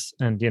 initiatives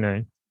and,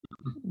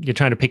 you're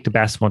trying to pick the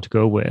best one to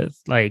go with.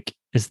 Like,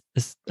 is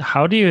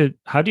how do you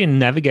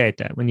navigate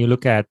that when you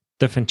look at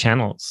different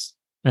channels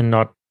and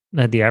not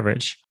at the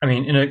average? I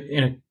mean,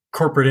 in a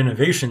corporate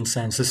innovation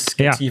sense, this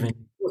gets even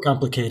more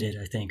complicated,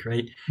 I think,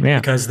 right? Yeah.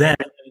 Because then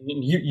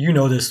you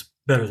know this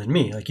better than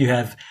me. Like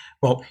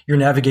you're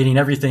navigating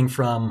everything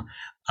from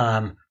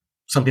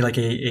something like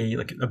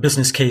a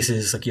business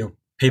cases, like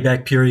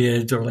payback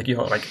periods, or like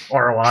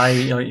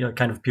ROI,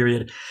 kind of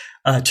period,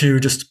 to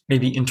just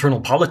maybe internal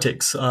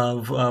politics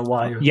of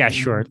why. Yeah,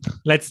 sure.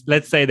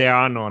 Let's say there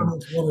are none.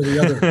 One or the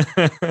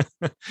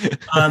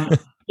other.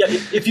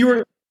 If you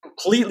were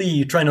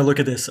completely trying to look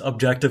at this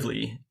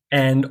objectively,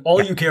 and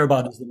all you care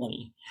about is the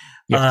money,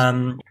 yes.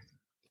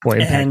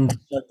 and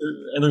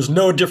there's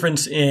no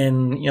difference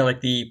in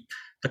like the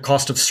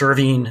cost of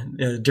serving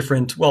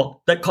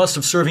that cost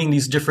of serving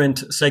these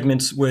different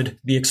segments would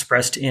be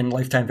expressed in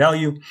lifetime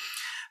value.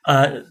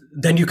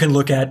 Then you can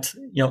look at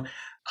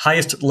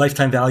highest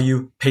lifetime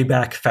value,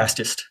 payback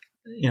fastest,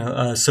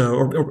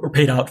 or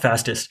paid out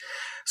fastest.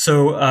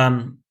 So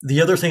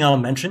the other thing I'll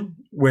mention,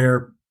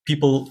 where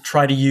people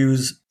try to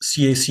use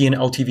CAC and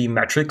LTV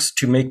metrics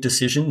to make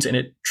decisions and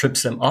it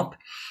trips them up,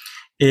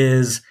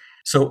 is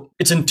so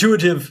it's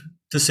intuitive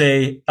to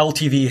say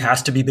LTV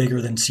has to be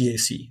bigger than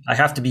CAC. I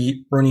have to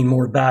be earning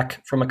more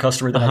back from a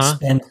customer than I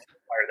spend to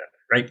acquire them,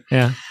 right?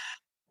 Yeah.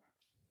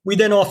 We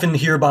then often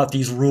hear about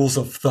these rules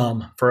of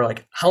thumb for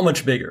like how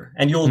much bigger,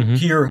 and you'll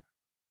hear,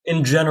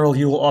 in general,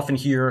 you will often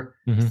hear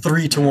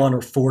 3-to-1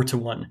 or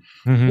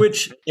 4-to-1,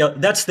 which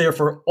that's there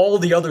for all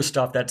the other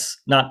stuff that's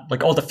not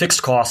like all the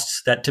fixed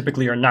costs that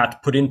typically are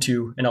not put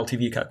into an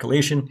LTV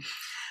calculation,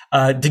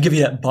 to give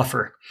you that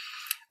buffer.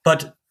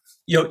 But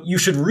you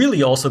should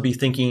really also be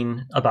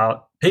thinking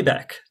about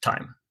payback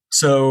time.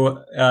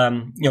 So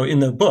in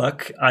the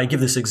book, I give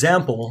this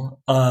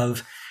example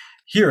of,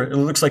 here, it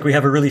looks like we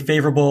have a really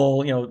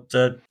favorable,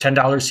 the $10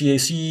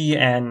 CAC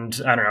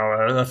and I don't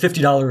know, a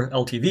 $50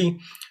 LTV.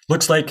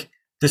 Looks like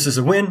this is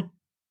a win.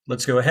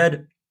 Let's go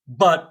ahead.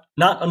 But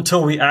not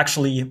until we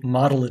actually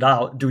model it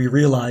out do we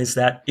realize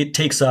that it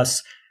takes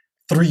us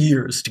 3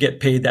 years to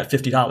get paid that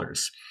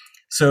 $50.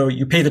 So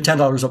you pay the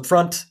 $10 up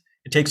front.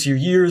 It takes you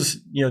years,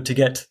 to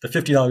get the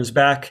 $50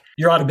 back.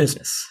 You're out of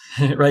business,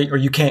 right? Or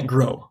you can't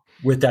grow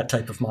with that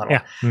type of model.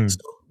 Yeah. So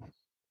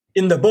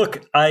in the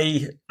book,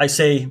 I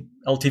say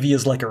LTV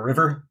is like a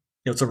river.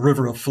 It's a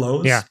river of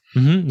flows. Yeah.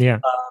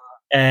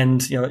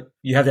 And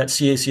you have that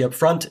CAC up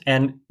front,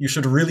 and you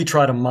should really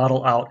try to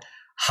model out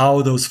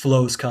how those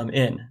flows come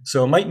in.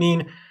 So it might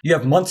mean you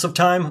have months of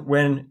time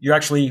when you're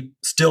actually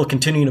still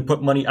continuing to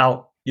put money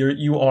out.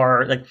 You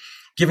are like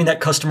giving that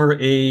customer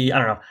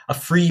a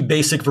free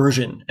basic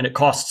version, and it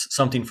costs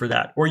something for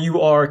that. Or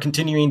you are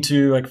continuing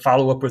to like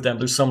follow up with them.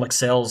 There's some like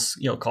sales,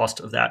 cost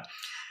of that.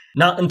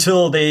 Not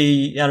until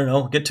they,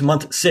 get to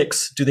month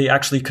 6 do they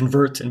actually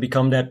convert and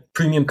become that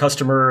premium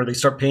customer, or they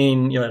start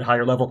paying, at a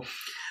higher level.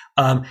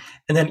 And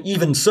then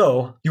even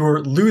so, you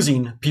are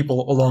losing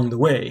people along the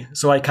way.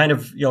 So I kind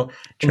of,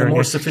 in the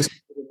more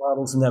sophisticated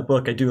models in that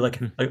book, I do like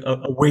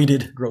a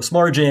weighted gross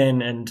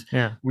margin, and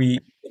we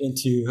get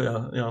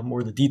into more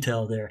of the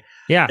detail there.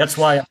 Yeah. That's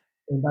why I'm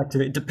going back to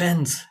it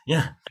depends.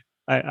 Yeah.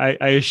 I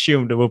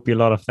assume there will be a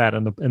lot of that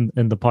in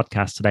the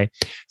podcast today.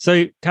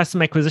 So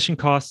customer acquisition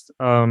cost,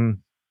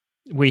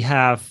 we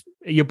have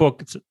your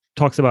book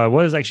talks about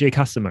what is actually a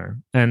customer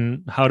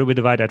and how do we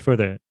divide that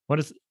further? What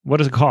is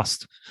it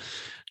cost?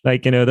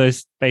 Like,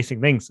 those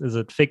basic things. Is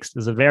it fixed?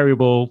 Is it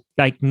variable?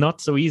 Like, not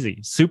so easy.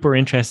 Super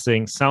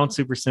interesting. Sounds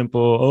super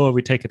simple. Oh,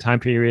 we take a time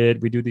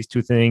period. We do these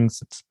 2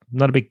 things. It's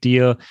not a big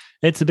deal.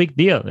 It's a big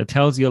deal. It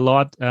tells you a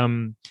lot.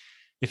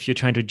 If you're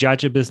trying to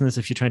judge a business,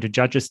 if you're trying to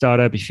judge a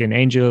startup, if you're an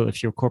angel,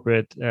 if you're a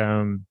corporate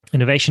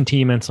innovation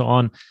team, and so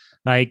on.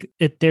 Like,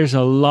 there's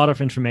a lot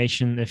of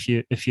information if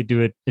you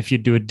do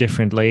it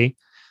differently.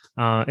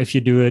 If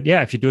you do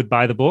it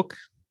by the book.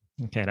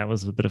 Okay, that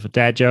was a bit of a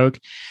dad joke.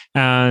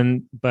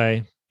 And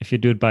if you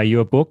do it by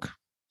your book,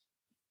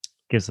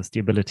 gives us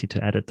the ability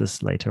to edit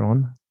this later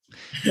on.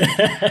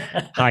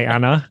 Hi,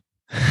 Anna.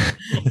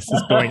 This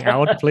is going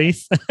out,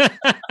 please.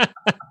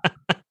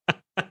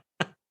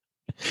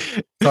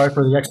 Sorry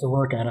for the extra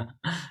work, Anna.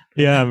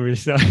 Yeah, I'm really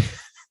sorry.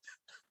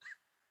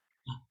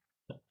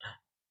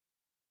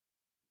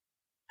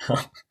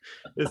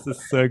 This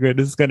is so good.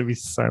 This is going to be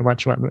so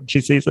much fun when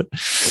she sees it.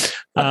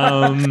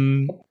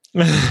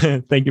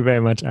 Thank you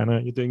very much,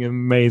 Anna. You're doing an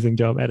amazing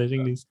job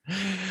editing these.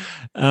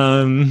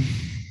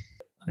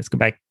 Let's go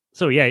back.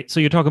 So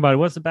you talk about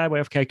what's the bad way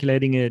of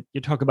calculating it.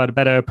 You talk about a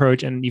better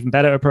approach and an even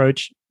better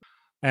approach.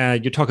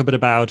 You talk a bit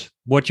about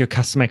what your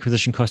customer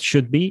acquisition cost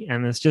should be.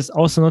 And it's just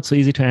also not so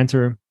easy to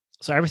answer.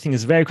 So everything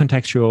is very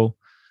contextual.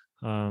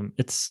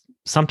 It's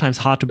sometimes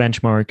hard to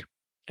benchmark.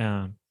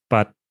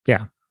 But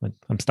yeah,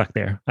 I'm stuck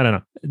there. I don't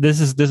know.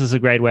 This is a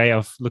great way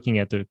of looking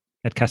at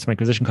customer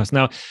acquisition cost.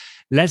 Now,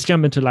 let's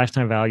jump into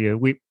lifetime value.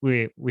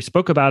 We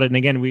spoke about it, and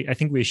again, I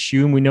think we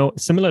assume we know.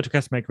 Similar to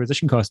customer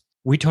acquisition cost,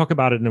 we talk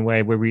about it in a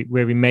way where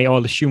we may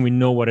all assume we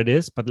know what it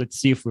is, but let's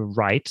see if we're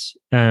right,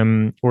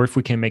 or if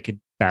we can make it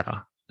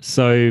better.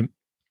 So,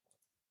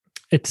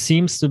 it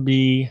seems to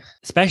be,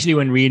 especially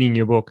when reading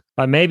your book,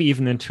 but maybe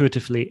even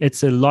intuitively,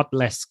 it's a lot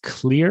less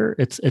clear.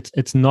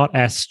 It's not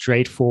as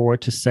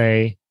straightforward to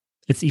say.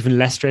 It's even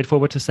less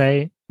straightforward to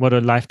say what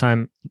the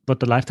lifetime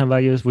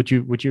value is. Would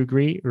you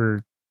agree?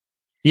 Or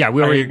yeah,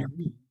 we already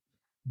agree,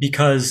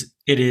 because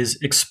it is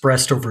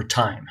expressed over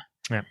time.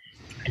 Yeah.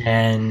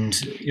 And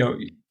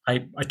I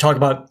talk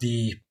about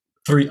the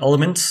three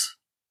elements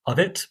of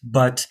it,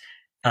 but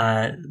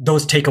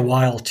those take a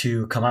while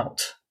to come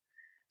out.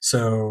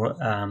 So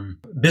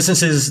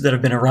businesses that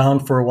have been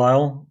around for a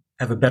while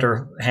have a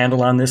better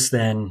handle on this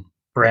than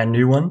brand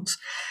new ones.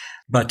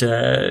 But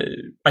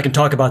I can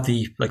talk about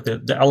the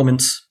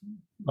elements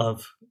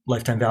of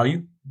lifetime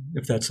value,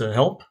 if that's a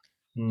help.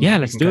 Yeah,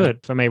 let's do it.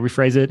 If I may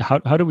rephrase it, how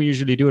do we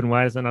usually do it, and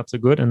why is that not so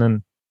good? And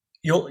then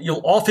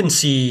you'll often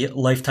see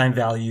lifetime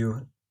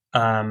value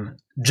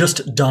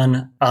just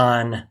done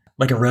on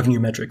like a revenue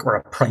metric or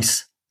a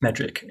price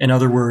metric. In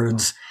other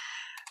words,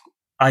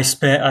 I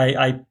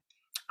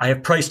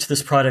have priced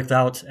this product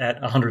out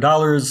at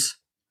 $100.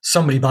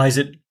 Somebody buys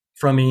it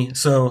from me,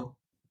 so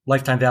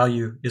lifetime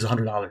value is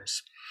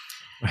 $100.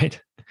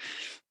 Right.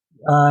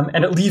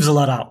 And it leaves a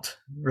lot out,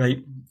 right?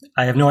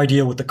 I have no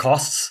idea what the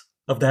costs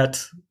of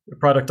that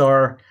product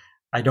are.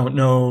 I don't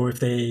know if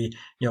they,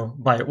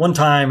 buy it one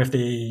time, if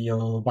they,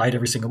 buy it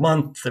every single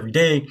month, every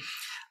day.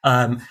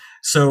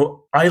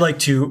 So I like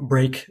to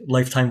break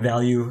lifetime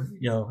value,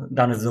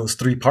 down into those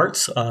three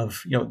parts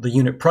of, the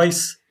unit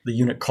price, the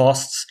unit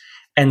costs,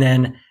 and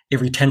then a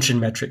retention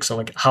metric. So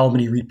like how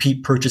many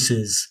repeat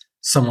purchases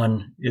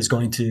someone is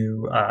going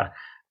to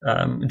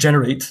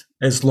generate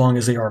as long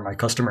as they are my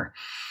customer.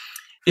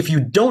 If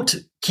you don't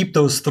keep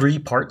those three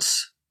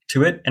parts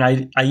to it, and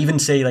I even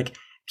say like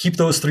keep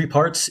those three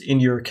parts in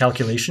your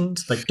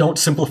calculations, like don't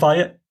simplify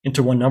it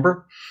into one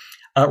number,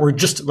 or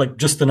just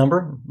the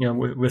number,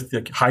 with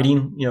like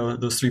hiding,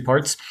 those three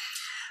parts.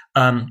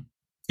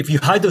 If you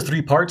hide those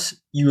three parts,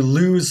 you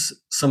lose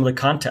some of the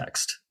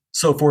context.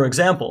 So for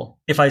example,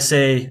 if I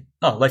say,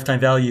 lifetime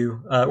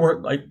value,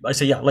 or I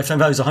say, lifetime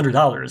value is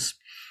 $100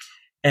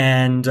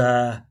 and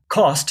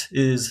cost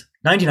is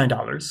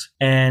 $99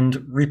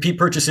 and repeat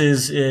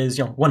purchases is,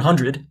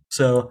 100.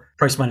 So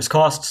price minus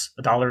costs,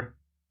 $1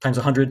 times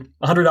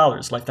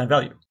 $100 lifetime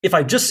value. If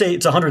I just say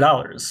it's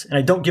 $100 and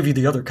I don't give you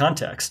the other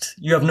context,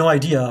 you have no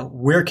idea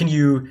where can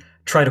you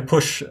try to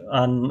push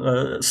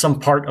on some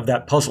part of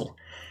that puzzle.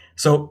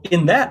 So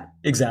in that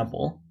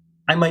example,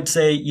 I might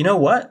say, you know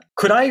what?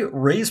 Could I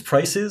raise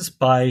prices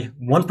by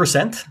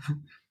 1%?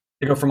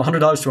 They go from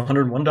 $100 to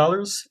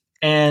 $101.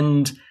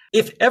 And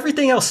if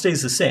everything else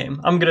stays the same,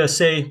 I'm going to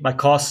say my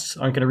costs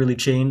aren't going to really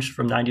change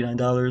from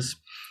 $99.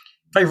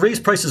 If I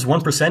raise prices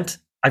 1%,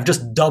 I've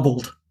just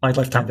doubled my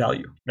lifetime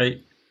value, right?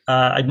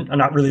 I'm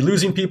not really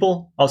losing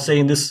people, I'll say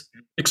in this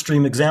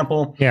extreme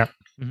example. Yeah.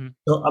 Mm-hmm.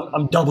 So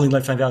I'm doubling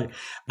lifetime value.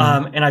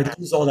 Mm-hmm. And I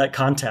lose all that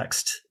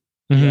context.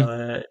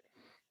 Mm-hmm.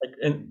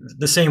 In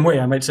the same way,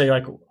 I might say,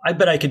 like, I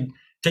bet I could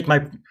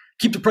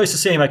keep the price the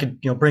same. I could,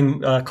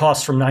 bring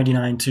costs from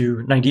 99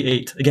 to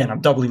 98. Again, I'm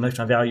doubling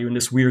lifetime value in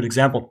this weird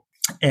example.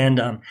 And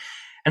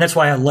that's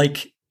why I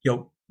like,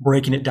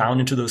 breaking it down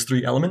into those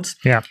three elements.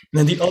 Yeah. And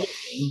then the other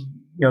thing,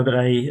 that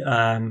I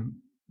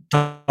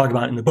talk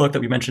about in the book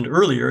that we mentioned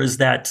earlier is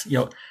that,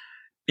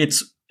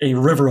 it's a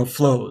river of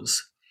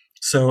flows.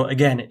 So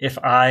again, if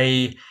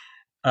I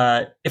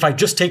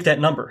just take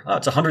that number,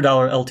 it's $100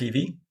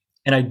 LTV,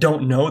 and I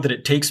don't know that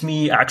it takes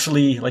me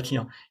actually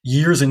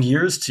years and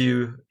years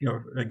to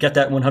get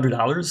that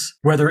 $100,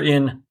 whether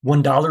in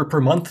 $1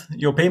 per month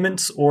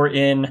payments or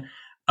in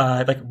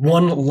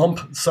one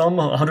lump sum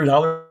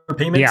 $100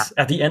 payments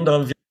at the end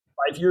of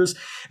 5 years.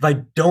 If I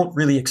don't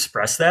really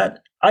express that,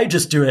 I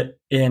just do it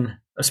in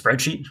a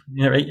spreadsheet,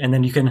 right? And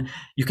then you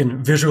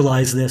can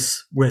visualize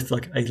this with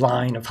like a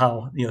line of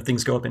how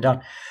things go up and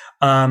down.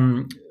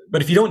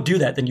 But if you don't do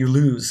that, then you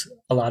lose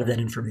a lot of that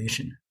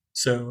information.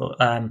 So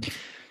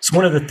it's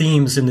one of the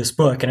themes in this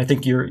book, and I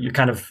think you're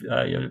kind of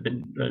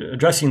been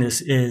addressing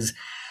this, is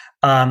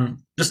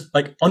just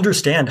like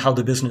understand how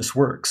the business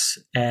works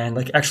and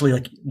like actually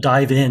like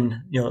dive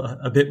in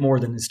a bit more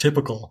than is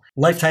typical.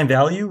 Lifetime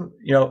value,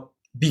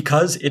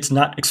 because it's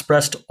not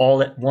expressed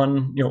all at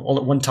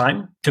one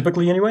time,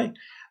 typically anyway,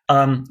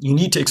 you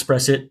need to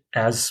express it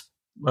as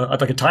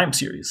like a time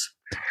series.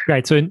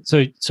 Right. So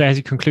as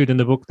you conclude in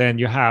the book, then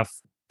you have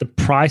the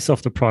price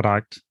of the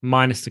product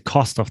minus the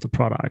cost of the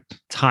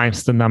product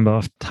times the number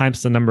of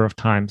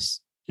times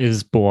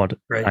is bought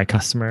by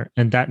customer,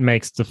 and that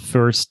makes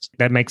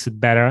it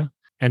better.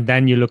 And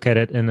then you look at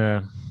it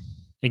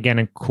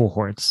in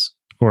cohorts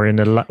or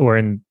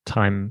in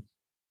time.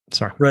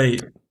 Sorry.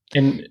 Right.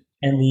 And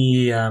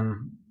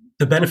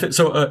the benefit.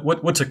 So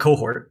what's a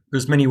cohort?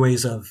 There's many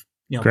ways of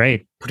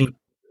putting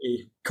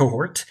a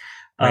cohort.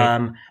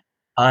 Right.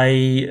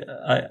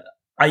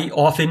 I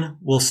often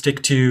will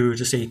stick to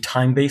just a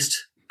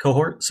time-based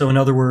cohort. So in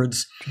other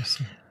words,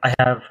 I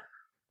have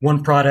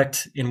one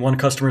product in one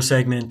customer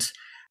segment,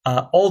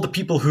 all the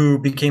people who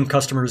became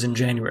customers in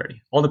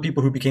January, all the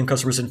people who became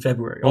customers in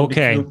February, all the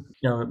people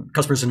who,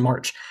 customers in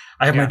March.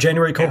 I have my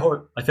January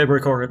cohort, my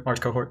February cohort,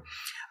 March cohort.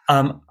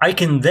 I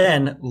can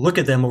then look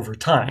at them over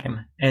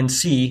time and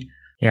see,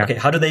 okay,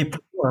 how do they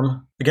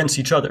perform against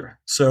each other?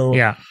 So,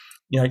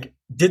 like,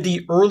 did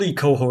the early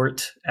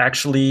cohort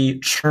actually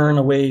churn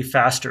away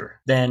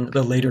faster than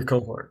the later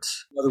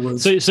cohorts? In other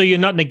words, so you're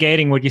not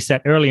negating what you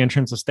said earlier in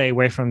terms of stay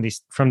away from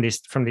these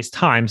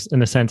times,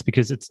 in a sense,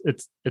 because it's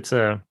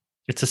a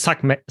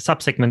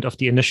subsegment of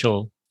the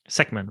initial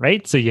segment,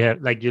 right? So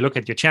you look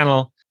at your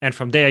channel, and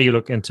from there you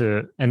look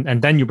into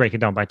and then you break it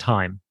down by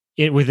time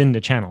within the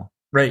channel,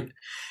 right?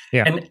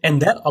 Yeah,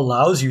 and that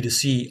allows you to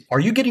see, are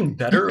you getting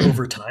better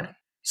over time?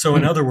 So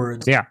in other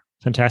words,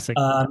 fantastic.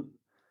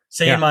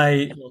 Say in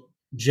my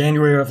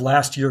January of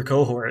last year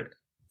cohort,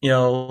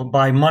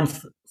 by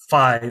month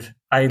 5,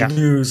 I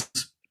lose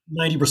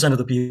 90% of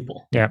the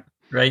people. Yeah.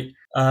 Right.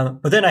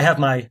 But then I have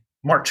my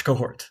March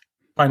cohort.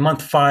 By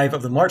month 5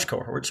 of the March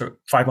cohort, so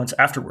 5 months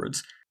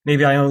afterwards,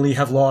 maybe I only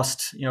have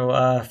lost,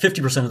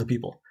 50% of the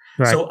people.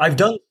 Right. So I've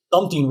done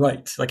something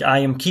right. Like, I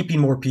am keeping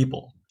more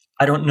people.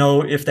 I don't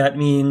know if that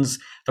means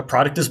the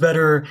product is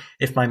better,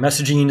 if my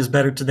messaging is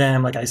better to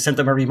them. Like, I sent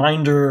them a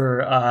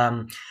reminder.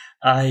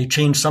 I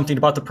changed something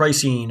about the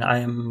pricing.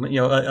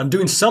 I'm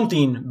doing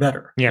something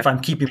better if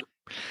I'm keeping.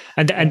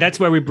 And that's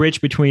where we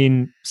bridge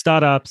between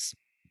startups,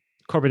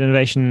 corporate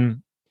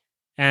innovation,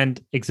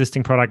 and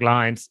existing product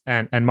lines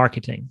and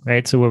marketing,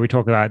 right? So what we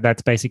talk about,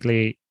 that's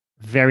basically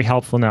very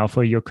helpful now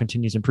for your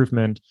continuous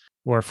improvement,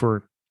 or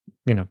for,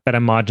 better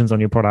margins on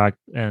your product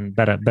and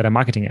better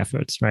marketing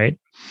efforts, right?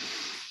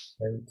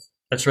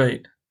 That's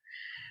right.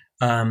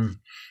 And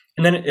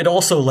then it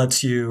also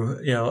lets you,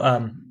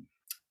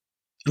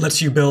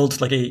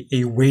 build like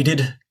a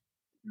weighted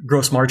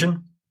gross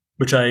margin,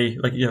 which I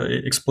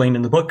explained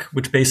in the book,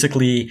 which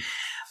basically,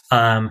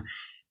 if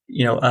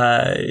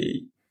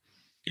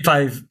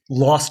I've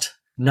lost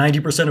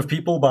 90% of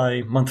people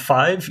by month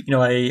 5,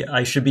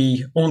 I should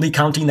be only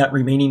counting that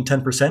remaining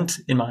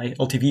 10% in my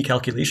LTV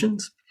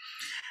calculations.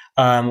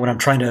 When I'm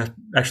trying to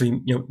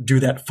actually, do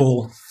that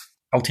full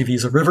LTV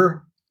as a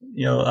river,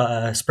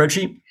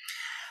 spreadsheet.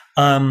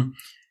 And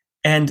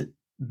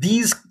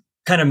these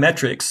kind of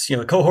metrics,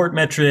 cohort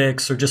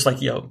metrics, or just like,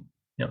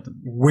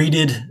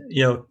 weighted,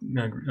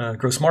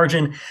 gross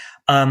margin,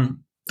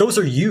 those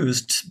are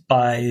used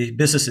by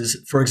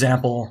businesses. For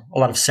example, a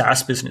lot of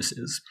SaaS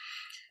businesses.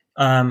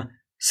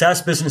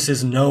 SaaS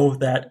businesses know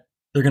that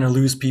they're going to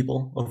lose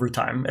people over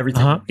time.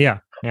 Everything. Yeah.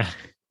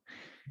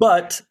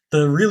 But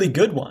the really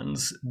good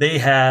ones, they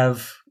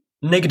have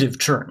negative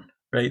churn,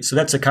 right? So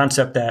that's a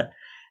concept that,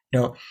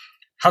 how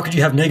could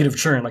you have negative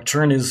churn? Like,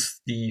 churn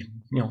is the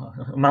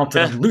amount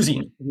that I'm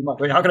losing every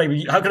month, right? How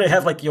could I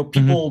have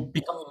people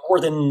becoming more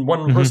than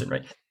one person,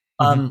 right?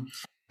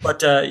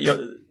 But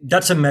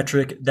that's a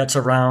metric that's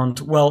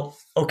around, well,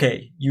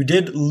 okay, you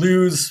did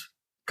lose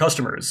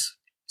customers.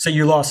 Say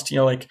you lost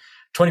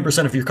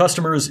 20% of your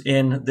customers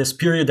in this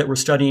period that we're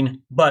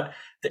studying, but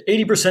the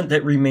 80%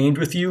 that remained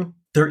with you,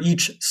 they're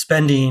each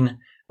spending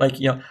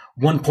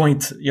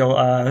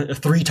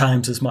 1.3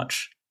 times as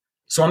much.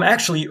 So I'm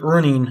actually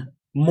earning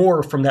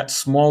more from that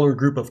smaller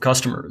group of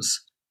customers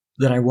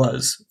than I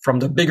was from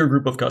the bigger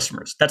group of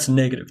customers. That's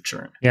negative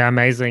churn. Yeah,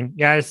 amazing.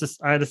 Yeah, this is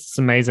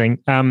amazing.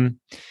 I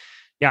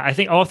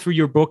think all through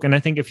your book, and I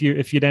think if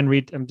you then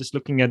read, I'm just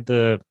looking at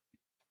the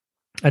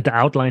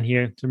outline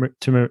here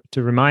to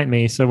remind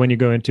me. So when you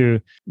go into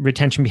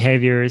retention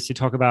behaviors, you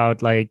talk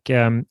about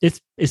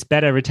is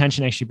better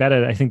retention actually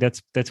better? I think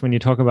that's when you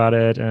talk about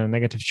it,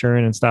 negative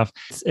churn and stuff.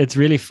 It's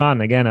really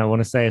fun. Again, I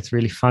want to say it's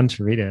really fun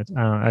to read it.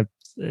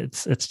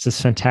 It's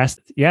just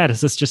fantastic. Yeah,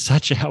 this is just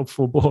such a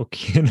helpful book.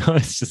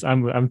 It's just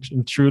I'm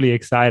truly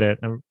excited.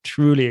 I'm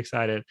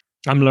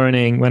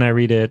learning when I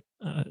read it.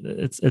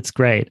 It's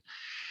great.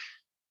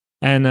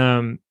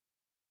 And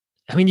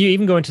you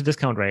even go into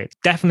discount rate.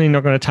 Definitely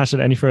not going to touch it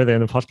any further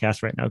in the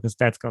podcast right now, because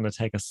that's going to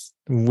take us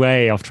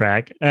way off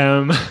track.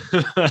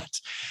 But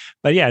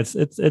yeah,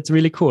 it's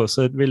really cool.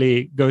 So it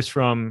really goes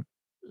from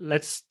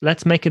let's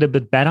make it a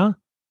bit better,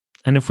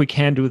 and if we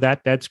can do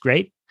that, that's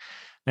great.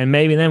 And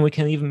maybe then we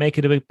can even make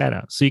it a bit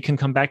better. So you can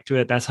come back to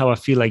it. That's how I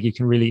feel like you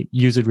can really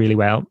use it really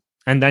well.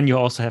 And then you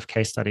also have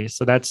case studies.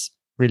 So that's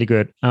really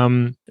good.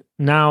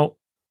 Now,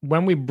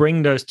 when we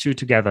bring those two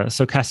together,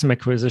 so customer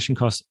acquisition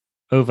costs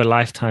over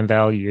lifetime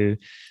value,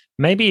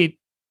 maybe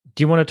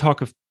do you want to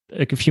talk a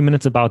few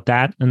minutes about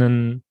that?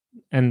 And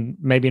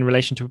maybe in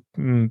relation to,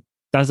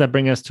 does that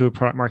bring us to a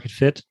product market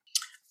fit?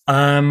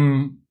 How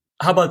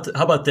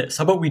about this?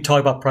 How about we talk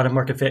about product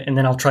market fit, and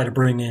then I'll try to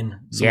bring in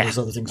some of those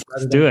other things.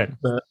 Let's do it.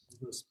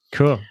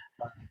 Cool.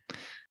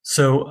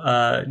 So,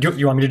 do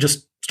you want me to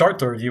just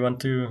start, or do you want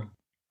to?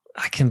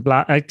 I can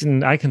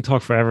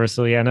talk forever.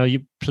 So yeah, no,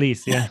 you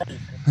please, yeah.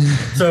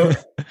 so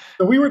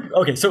we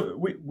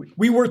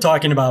were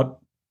talking about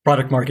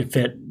product market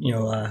fit,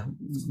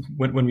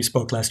 when we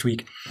spoke last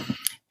week,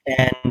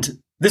 and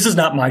this is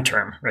not my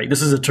term, right?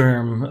 This is a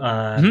term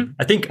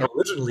I think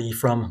originally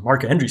from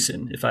Mark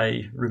Andreessen, if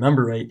I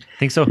remember right. I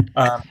think so.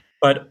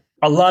 But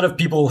a lot of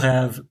people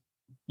have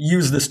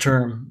use this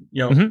term,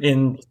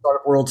 in the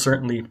startup world,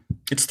 certainly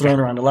it's thrown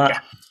around a lot.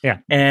 Yeah.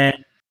 And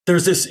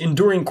there's this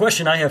enduring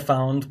question I have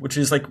found, which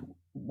is like,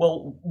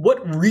 well, what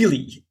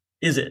really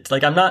is it?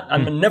 Like,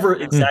 I'm never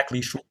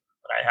exactly sure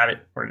that I have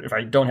it or if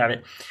I don't have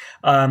it.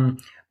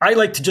 I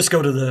like to just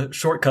go to the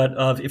shortcut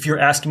of, if you're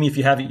asking me if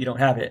you have it, you don't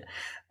have it.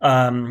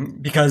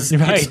 Because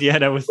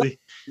that was the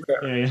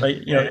rare,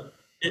 right?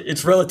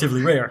 It's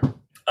relatively rare.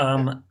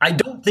 I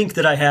don't think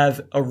that I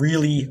have a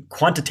really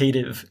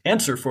quantitative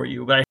answer for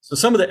you, but so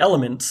some of the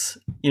elements,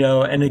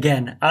 and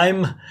again,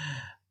 I'm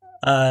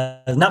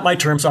not my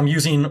term, so I'm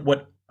using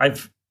what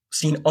I've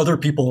seen other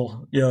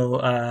people,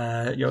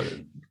 No,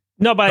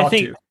 but I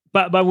think,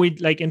 but we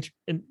like,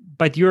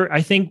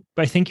 I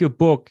think your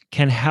book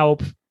can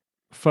help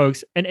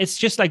folks, and it's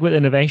just like with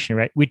innovation,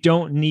 right? We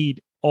don't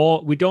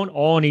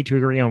all need to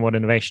agree on what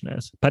innovation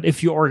is. But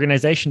if your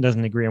organization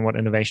doesn't agree on what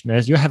innovation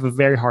is, you have a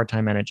very hard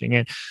time managing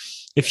it.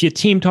 If your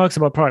team talks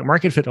about product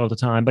market fit all the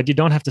time, but you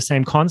don't have the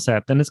same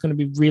concept, then it's going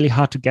to be really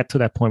hard to get to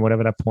that point,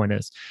 whatever that point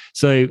is.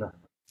 So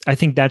I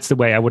think that's the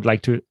way I would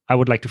like to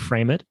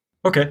frame it.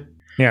 Okay.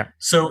 Yeah.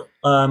 So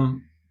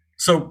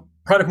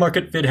product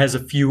market fit has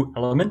a few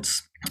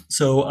elements.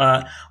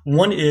 So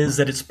one is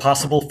that it's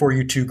possible for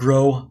you to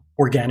grow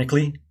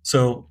organically.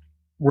 So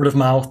word of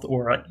mouth,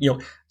 or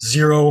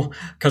zero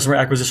customer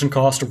acquisition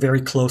cost, or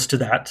very close to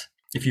that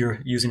if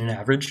you're using an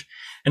average.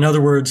 In other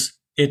words,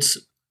 it's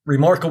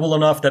remarkable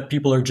enough that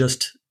people are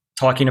just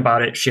talking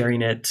about it,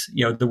 sharing it.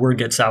 The word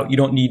gets out. You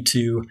don't need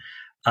to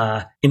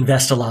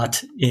invest a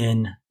lot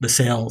in the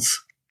sales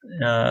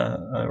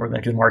or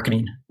the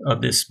marketing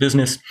of this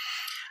business.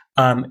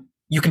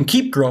 You can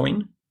keep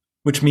growing,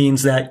 which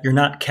means that you're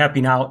not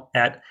capping out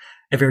at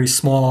a very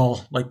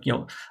small,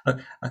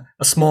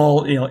 a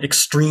small,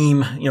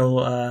 extreme,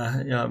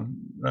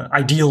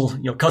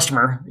 ideal,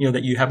 customer,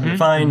 that you happen to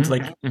find,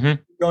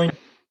 going,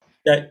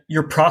 that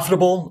you're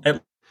profitable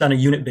on a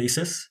unit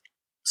basis.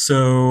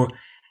 So,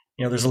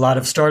 there's a lot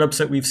of startups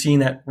that we've seen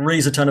that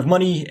raise a ton of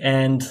money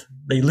and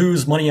they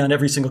lose money on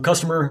every single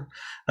customer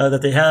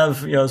that they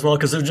have, as well,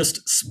 because they're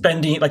just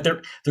spending, like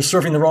they're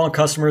serving the wrong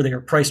customer. They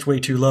are priced way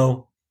too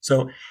low.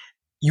 So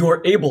you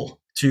are able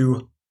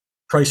to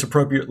price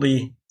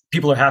appropriately.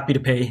 People are happy to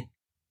pay.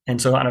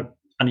 And so on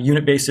a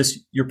unit basis,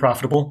 you're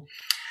profitable.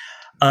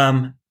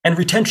 And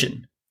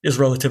retention is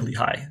relatively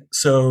high.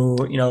 So,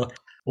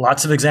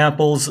 lots of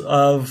examples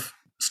of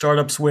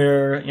startups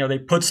where, they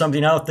put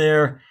something out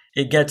there,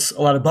 it gets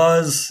a lot of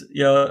buzz,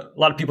 a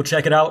lot of people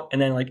check it out,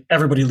 and then like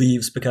everybody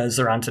leaves because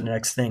they're on to the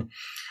next thing.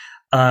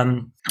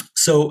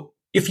 So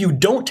if you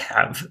don't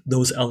have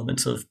those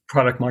elements of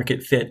product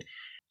market fit,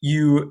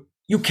 you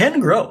can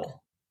grow.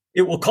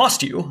 It will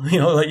cost you,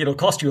 it'll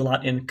cost you a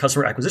lot in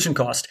customer acquisition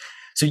cost.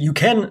 So you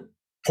can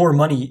pour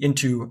money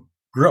into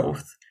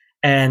growth.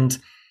 And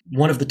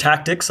one of the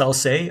tactics, I'll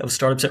say, of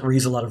startups that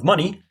raise a lot of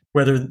money,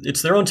 whether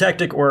it's their own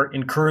tactic or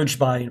encouraged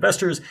by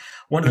investors,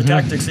 one of the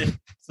tactics is...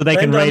 So they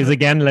can raise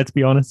again, let's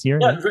be honest here.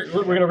 Yeah,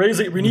 we're going to raise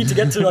it. We need to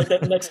get to like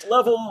that next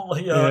level.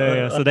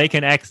 So they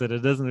can exit.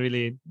 It doesn't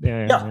really...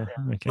 Okay.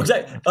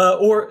 Exactly.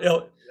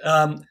 Or...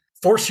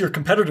 force your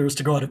competitors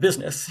to go out of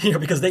business,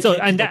 because they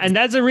can't. And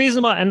that's a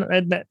reasonable, and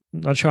I'm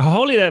not sure how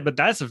holy that, but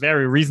that's a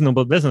very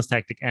reasonable business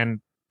tactic,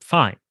 and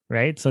fine,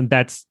 right? So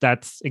that's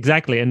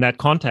exactly in that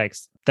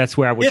context. That's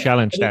where I would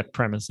challenge that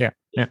premise.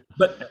 Yeah.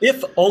 But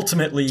if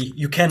ultimately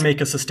you can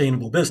make a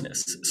sustainable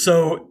business,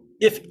 so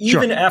if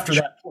even after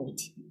that point,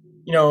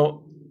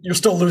 you're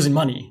still losing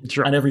money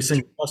on every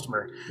single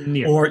customer,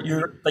 or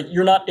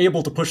you're not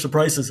able to push the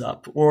prices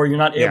up, or you're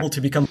not able to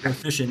become more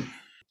efficient.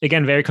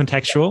 Again, very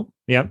contextual.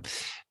 Yeah.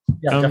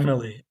 Yeah,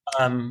 definitely.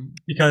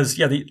 Because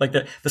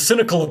the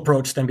cynical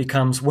approach then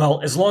becomes,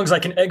 well, as long as I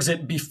can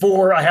exit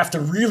before I have to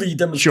really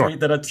demonstrate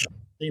that it's a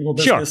sustainable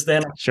business,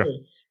 then if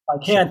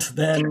I can't,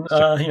 then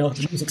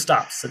the music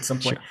stops at some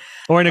point.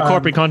 Or in a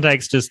corporate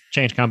context, just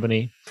change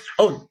company.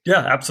 Oh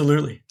yeah,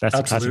 absolutely. That's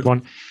a classic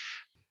one.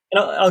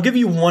 And I'll give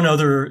you one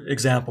other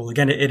example.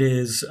 Again, it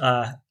is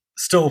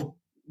still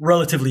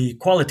relatively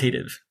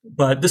qualitative,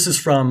 but this is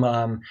from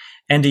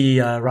Andy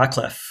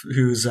Rachleff,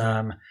 who's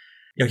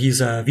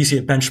he's a VC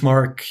at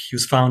Benchmark. He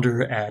was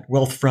founder at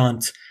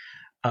Wealthfront.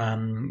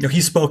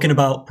 He's spoken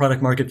about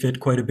product market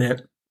fit quite a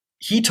bit.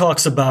 He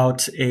talks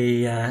about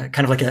a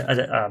kind of like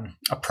a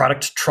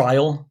product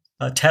trial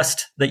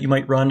test that you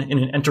might run in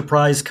an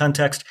enterprise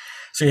context.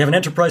 So you have an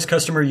enterprise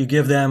customer, you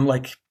give them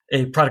like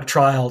a product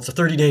trial. It's a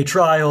 30-day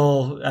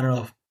trial. I don't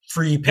know,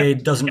 free,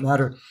 paid, doesn't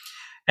matter.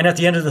 And at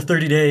the end of the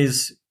 30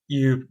 days,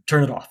 you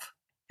turn it off.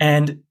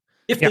 And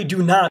if they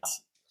do not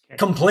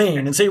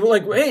complain and say, well,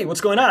 like, hey,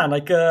 what's going on?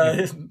 Like,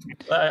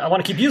 I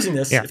want to keep using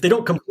this. If they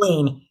don't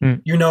complain,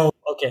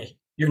 okay,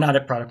 you're not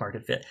at product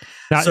market fit.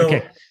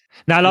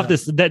 Now I love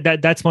this.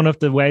 That's one of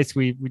the ways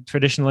we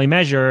traditionally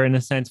measure, in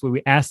a sense, where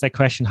we ask that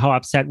question: how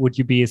upset would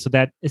you be? So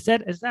is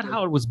that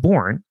how it was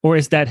born, or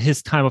is that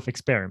his time of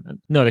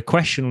experiment? No, the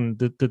question.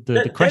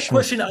 The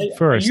question I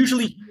first. I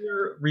usually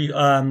hear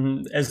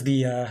as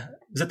the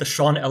is that the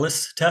Sean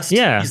Ellis test?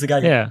 Yeah, he's the guy.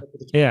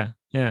 Yeah.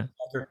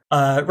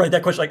 after. Right,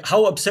 that question, like,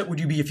 how upset would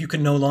you be if you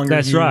could no longer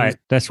That's use right.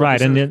 That's right.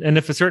 service? And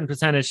if a certain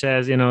percentage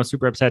says,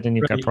 super upset, then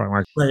you've got product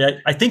market. Right.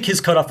 I think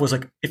his cutoff was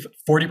like, if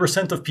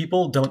 40% of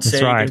people don't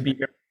say right. they'd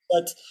be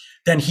upset,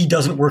 then he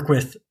doesn't work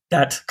with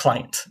that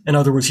client. In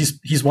other words,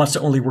 he wants to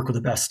only work with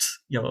the best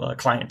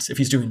clients. If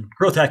he's doing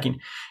growth hacking,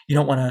 you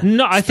don't want to.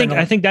 No, I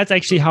think that's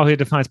actually how he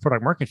defines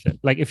product market fit.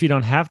 Like, if you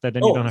don't have that,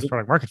 then you don't have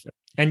product market fit,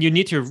 and you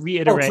need to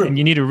reiterate and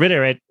you need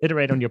to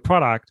iterate on your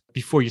product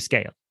before you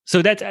scale.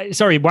 So that's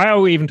why are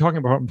we even talking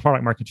about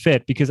product market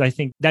fit? Because I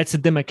think that's a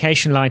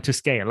demarcation line to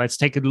scale. Let's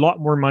take a lot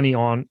more money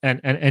on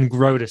and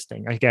grow this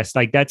thing. I guess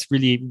like that's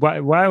really why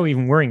are we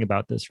even worrying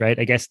about this, right?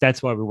 I guess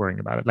that's why we're worrying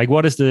about it. Like,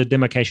 what is the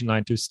demarcation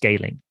line to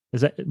scaling?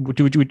 Is that would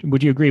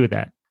you agree with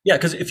that? Yeah,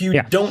 because if you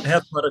don't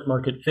have product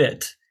market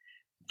fit,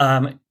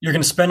 you're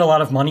going to spend a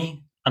lot of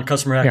money on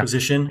customer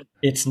acquisition.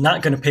 Yeah. It's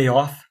not going to pay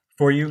off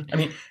for you. I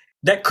mean,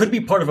 that could be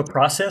part of a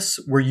process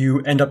where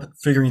you end up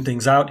figuring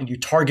things out and you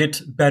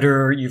target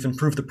better, you've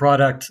improved the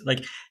product.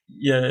 Like,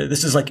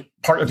 this is like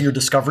part of your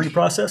discovery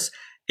process.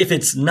 If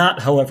it's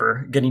not,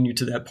 however, getting you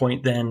to that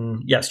point,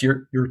 then yes,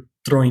 you're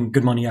throwing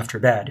good money after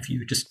bad if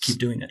you just keep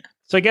doing it.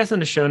 So I guess in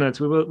the show notes,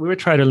 we will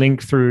try to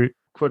link through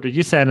what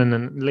you said and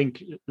then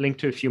link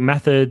to a few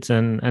methods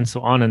and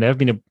so on. And there have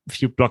been a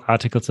few blog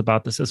articles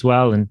about this as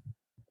well. And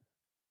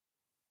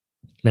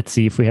let's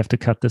see if we have to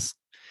cut this.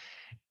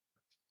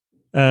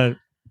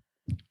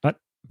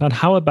 But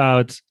how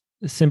about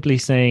simply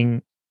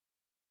saying,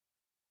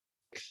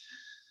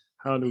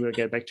 how do we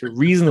get back to a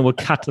reasonable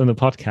cut on the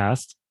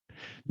podcast?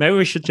 Maybe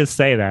we should just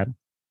say that.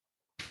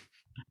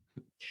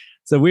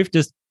 So we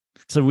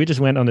just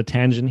went on a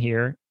tangent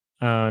here,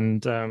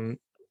 and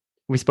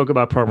we spoke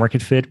about product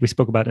market fit. We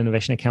spoke about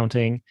innovation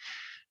accounting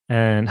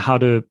and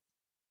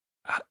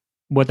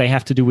what they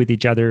have to do with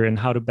each other and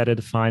how to better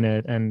define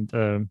it. And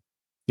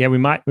we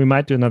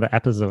might do another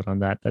episode on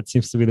that. That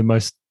seems to be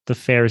the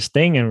fairest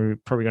thing, and we're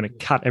probably going to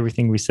cut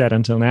everything we said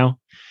until now.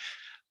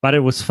 But it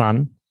was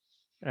fun.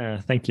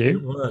 Thank you.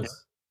 It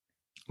was.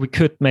 We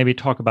could maybe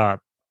talk about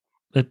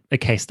a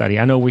case study.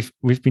 I know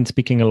we've been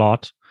speaking a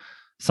lot.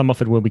 Some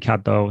of it will be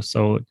cut though,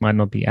 so it might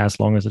not be as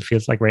long as it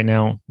feels like right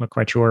now. Not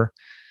quite sure.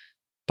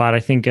 But I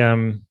think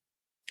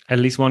at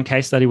least one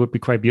case study would be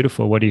quite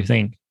beautiful. What do you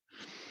think?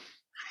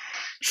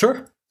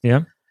 Sure.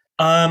 Yeah.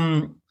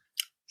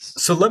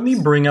 So let me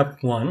bring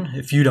up one,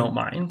 if you don't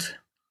mind.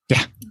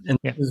 Yeah. And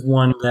this is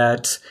one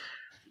that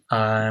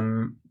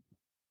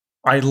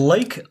I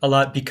like a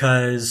lot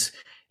because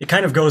it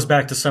kind of goes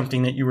back to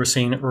something that you were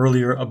saying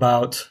earlier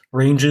about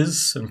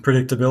ranges and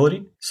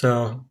predictability.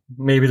 So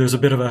maybe there's a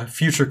bit of a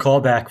future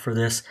callback for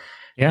this.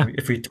 Yeah.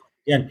 If we talk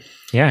again.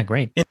 Yeah,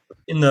 great.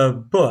 In the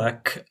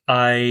book,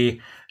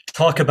 I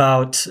talk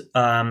about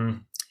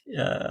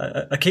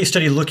a case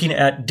study looking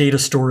at data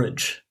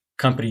storage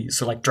companies,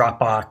 so like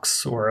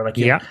Dropbox or like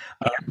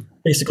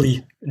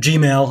basically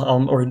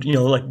Gmail or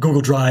like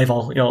Google Drive.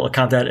 I'll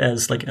count that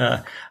as like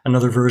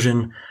another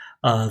version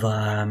of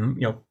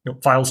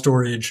file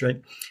storage,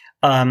 right?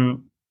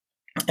 And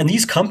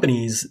these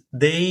companies,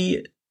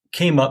 they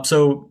came up.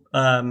 So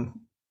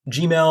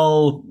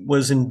Gmail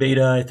was in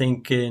beta, I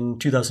think, in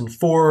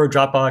 2004.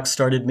 Dropbox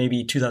started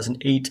maybe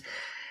 2008.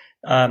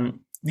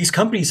 These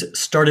companies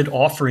started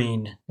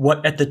offering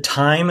what at the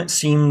time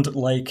seemed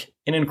like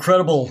an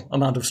incredible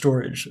amount of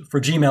storage.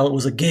 For Gmail, it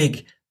was a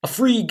gig, a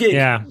free gig.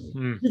 Yeah.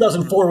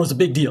 2004 was a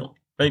big deal,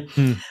 right?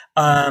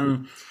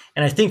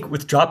 And I think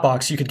with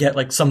Dropbox, you could get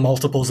like some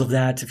multiples of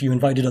that if you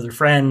invited other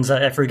friends.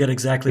 I forget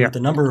exactly what the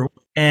number.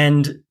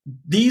 And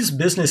these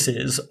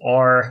businesses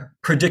are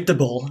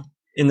predictable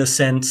in the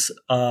sense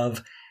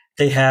of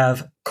they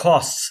have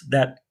costs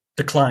that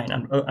decline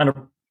on a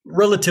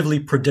relatively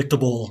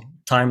predictable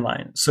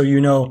timeline. So,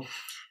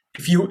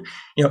 if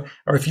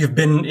you've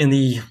been in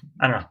the,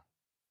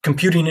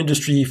 computing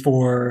industry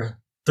for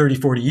 30,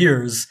 40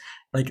 years,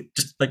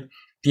 just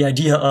the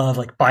idea of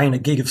like buying a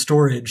gig of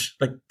storage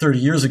like 30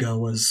 years ago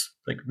was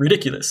like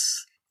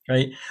ridiculous,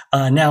 right?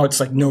 Now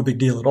it's like no big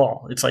deal at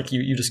all. It's like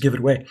you just give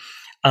it away.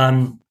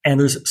 And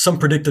there's some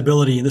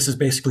predictability, and this is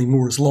basically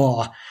Moore's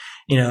law,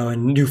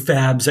 and new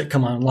fabs that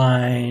come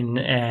online,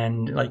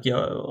 and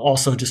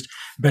also just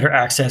better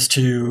access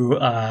to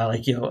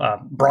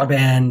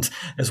broadband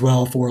as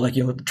well for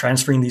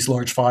transferring these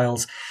large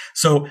files.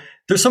 So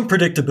there's some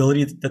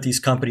predictability that these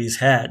companies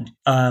had,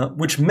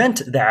 which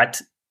meant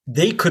that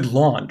they could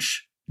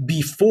launch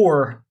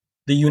before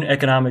the unit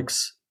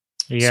economics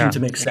seemed to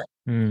make sense.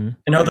 In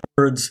other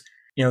words,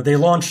 they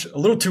launched a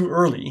little too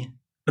early,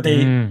 but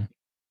they had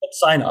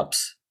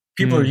signups.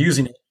 People are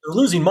using it. They're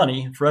losing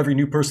money for every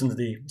new person that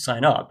they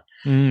sign up.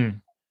 They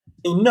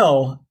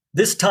know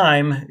this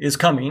time is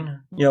coming,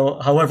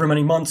 however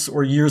many months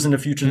or years in the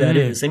future that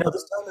is. They know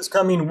this time is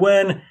coming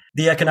when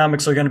the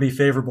economics are going to be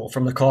favorable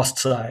from the cost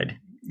side.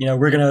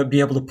 We're going to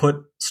be able to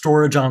put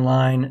storage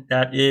online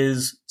that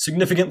is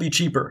significantly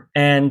cheaper.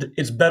 And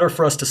it's better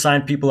for us to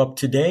sign people up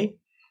today.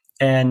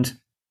 And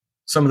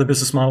some of the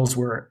business models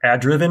were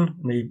ad driven.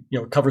 They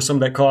cover some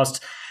of that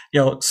cost.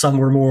 Some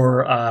were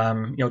more,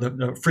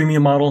 the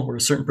freemium model where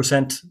a certain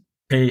percent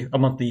pay a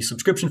monthly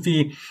subscription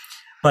fee,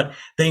 but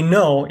they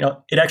know,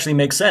 it actually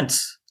makes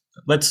sense.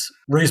 Let's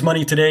raise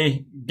money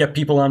today, get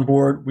people on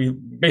board. We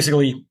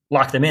basically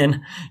lock them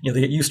in.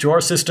 They get used to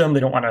our system. They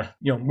don't want to,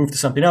 move to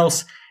something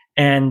else.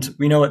 And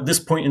we know at this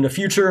point in the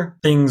future,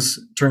 things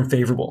turn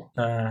favorable,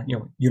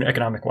 unit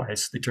economic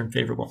wise, they turn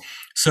favorable.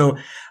 So,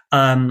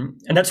 and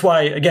that's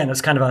why, again,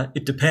 it's kind of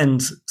it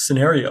depends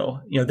scenario.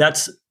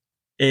 That's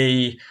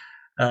an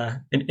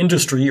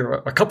industry or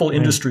a couple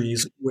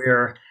industries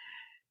where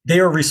they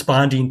are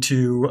responding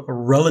to a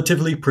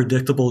relatively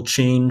predictable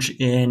change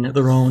in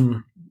their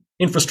own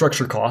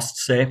infrastructure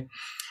costs, say.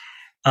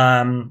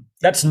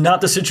 That's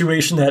not the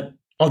situation that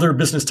other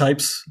business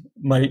types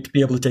might be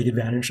able to take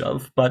advantage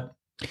of, but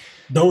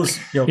those,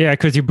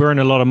 because you burn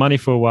a lot of money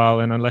for a while,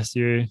 and unless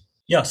you,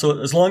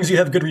 so as long as you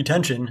have good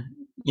retention,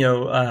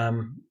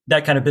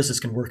 that kind of business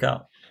can work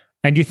out.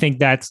 And you think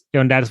that's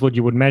what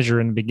you would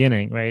measure in the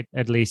beginning, right?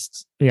 At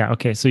least,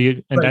 okay. So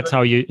that's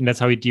how you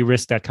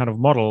de-risk that kind of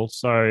model.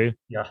 So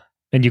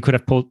and they could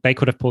have pulled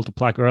the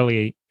plug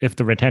early if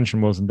the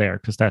retention wasn't there,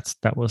 because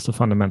that was the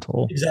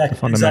fundamental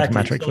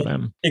metric for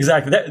them.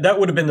 Exactly. That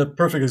would have been the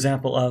perfect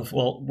example of,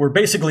 well, we're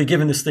basically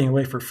giving this thing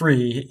away for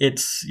free.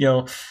 It's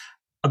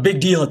a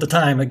big deal at the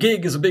time. A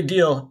gig is a big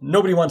deal.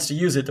 Nobody wants to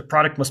use it. The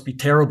product must be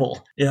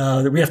terrible.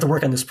 We have to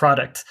work on this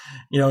product.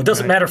 It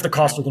doesn't matter if the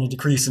costs are going to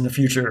decrease in the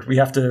future. We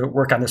have to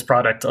work on this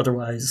product.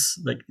 Otherwise,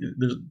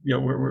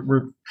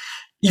 we're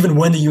even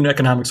when the unit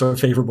economics are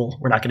favorable,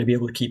 we're not going to be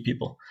able to keep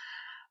people.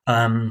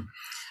 I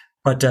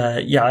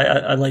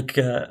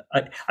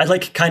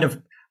like kind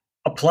of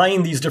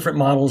applying these different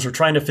models or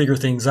trying to figure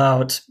things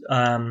out.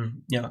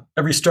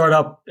 Every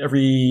startup,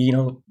 every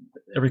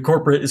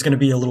corporate is going to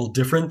be a little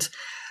different.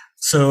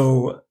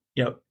 So,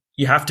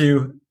 you have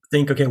to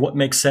think, okay, what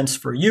makes sense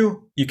for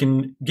you? You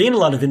can gain a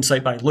lot of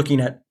insight by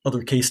looking at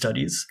other case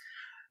studies.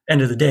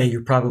 End of the day,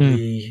 you're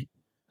probably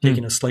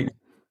taking a slight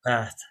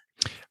path.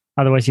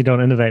 Otherwise, you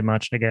don't innovate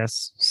much, I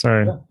guess.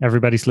 So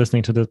everybody's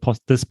listening to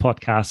this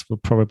podcast will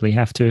probably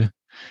have to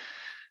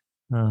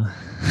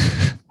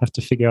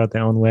figure out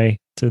their own way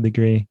to a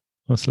degree,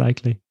 most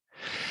likely.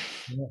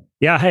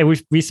 Yeah. Hey,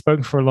 we've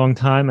spoken for a long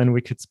time, and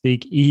we could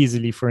speak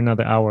easily for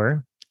another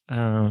hour.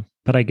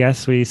 But I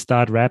guess we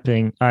start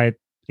wrapping. I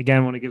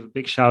again want to give a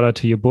big shout out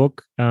to your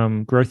book,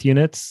 Growth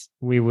Units.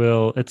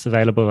 It's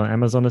available on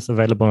Amazon. It's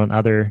available on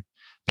other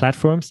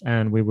platforms,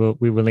 and we will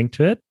link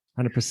to it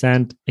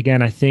 100%.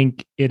 Again, I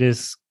think it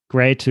is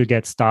great to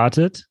get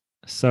started.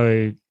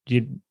 So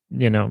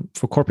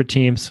for corporate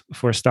teams,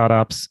 for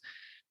startups,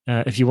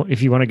 if you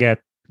want to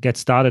get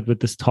started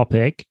with this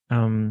topic,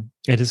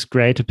 it is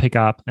great to pick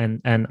up and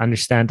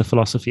understand the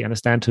philosophy,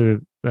 understand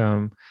to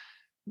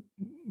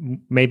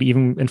maybe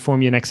even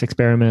inform your next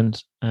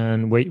experiment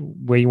and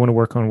where you want to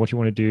work on, what you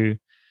want to do.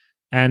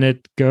 And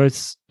it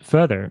goes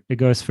further. It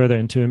goes further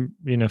into,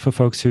 for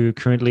folks who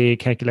currently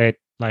calculate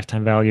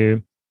lifetime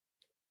value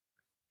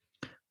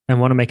and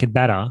want to make it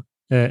better.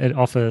 It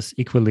offers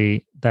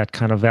equally that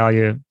kind of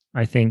value.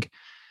 I think,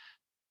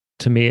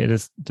 to me, it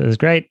is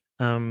great.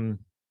 And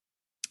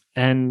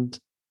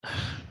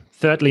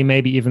thirdly,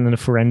 maybe even in a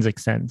forensic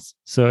sense.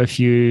 So if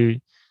you're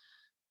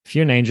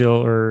an angel,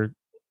 or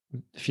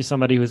if you're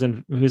somebody who's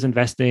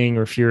investing,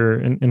 or if you're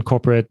in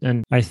corporate,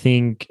 and I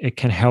think it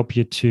can help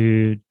you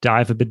to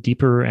dive a bit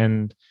deeper.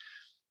 And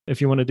if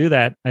you want to do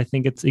that, I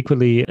think it's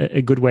equally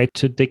a good way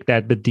to dig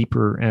that bit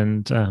deeper.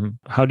 And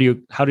how do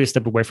you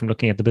step away from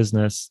looking at the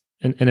business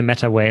in a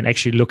meta way and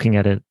actually looking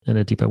at it in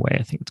a deeper way?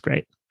 I think it's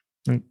great.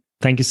 And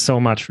thank you so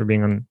much for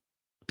being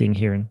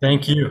here.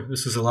 Thank you.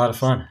 This was a lot of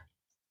fun.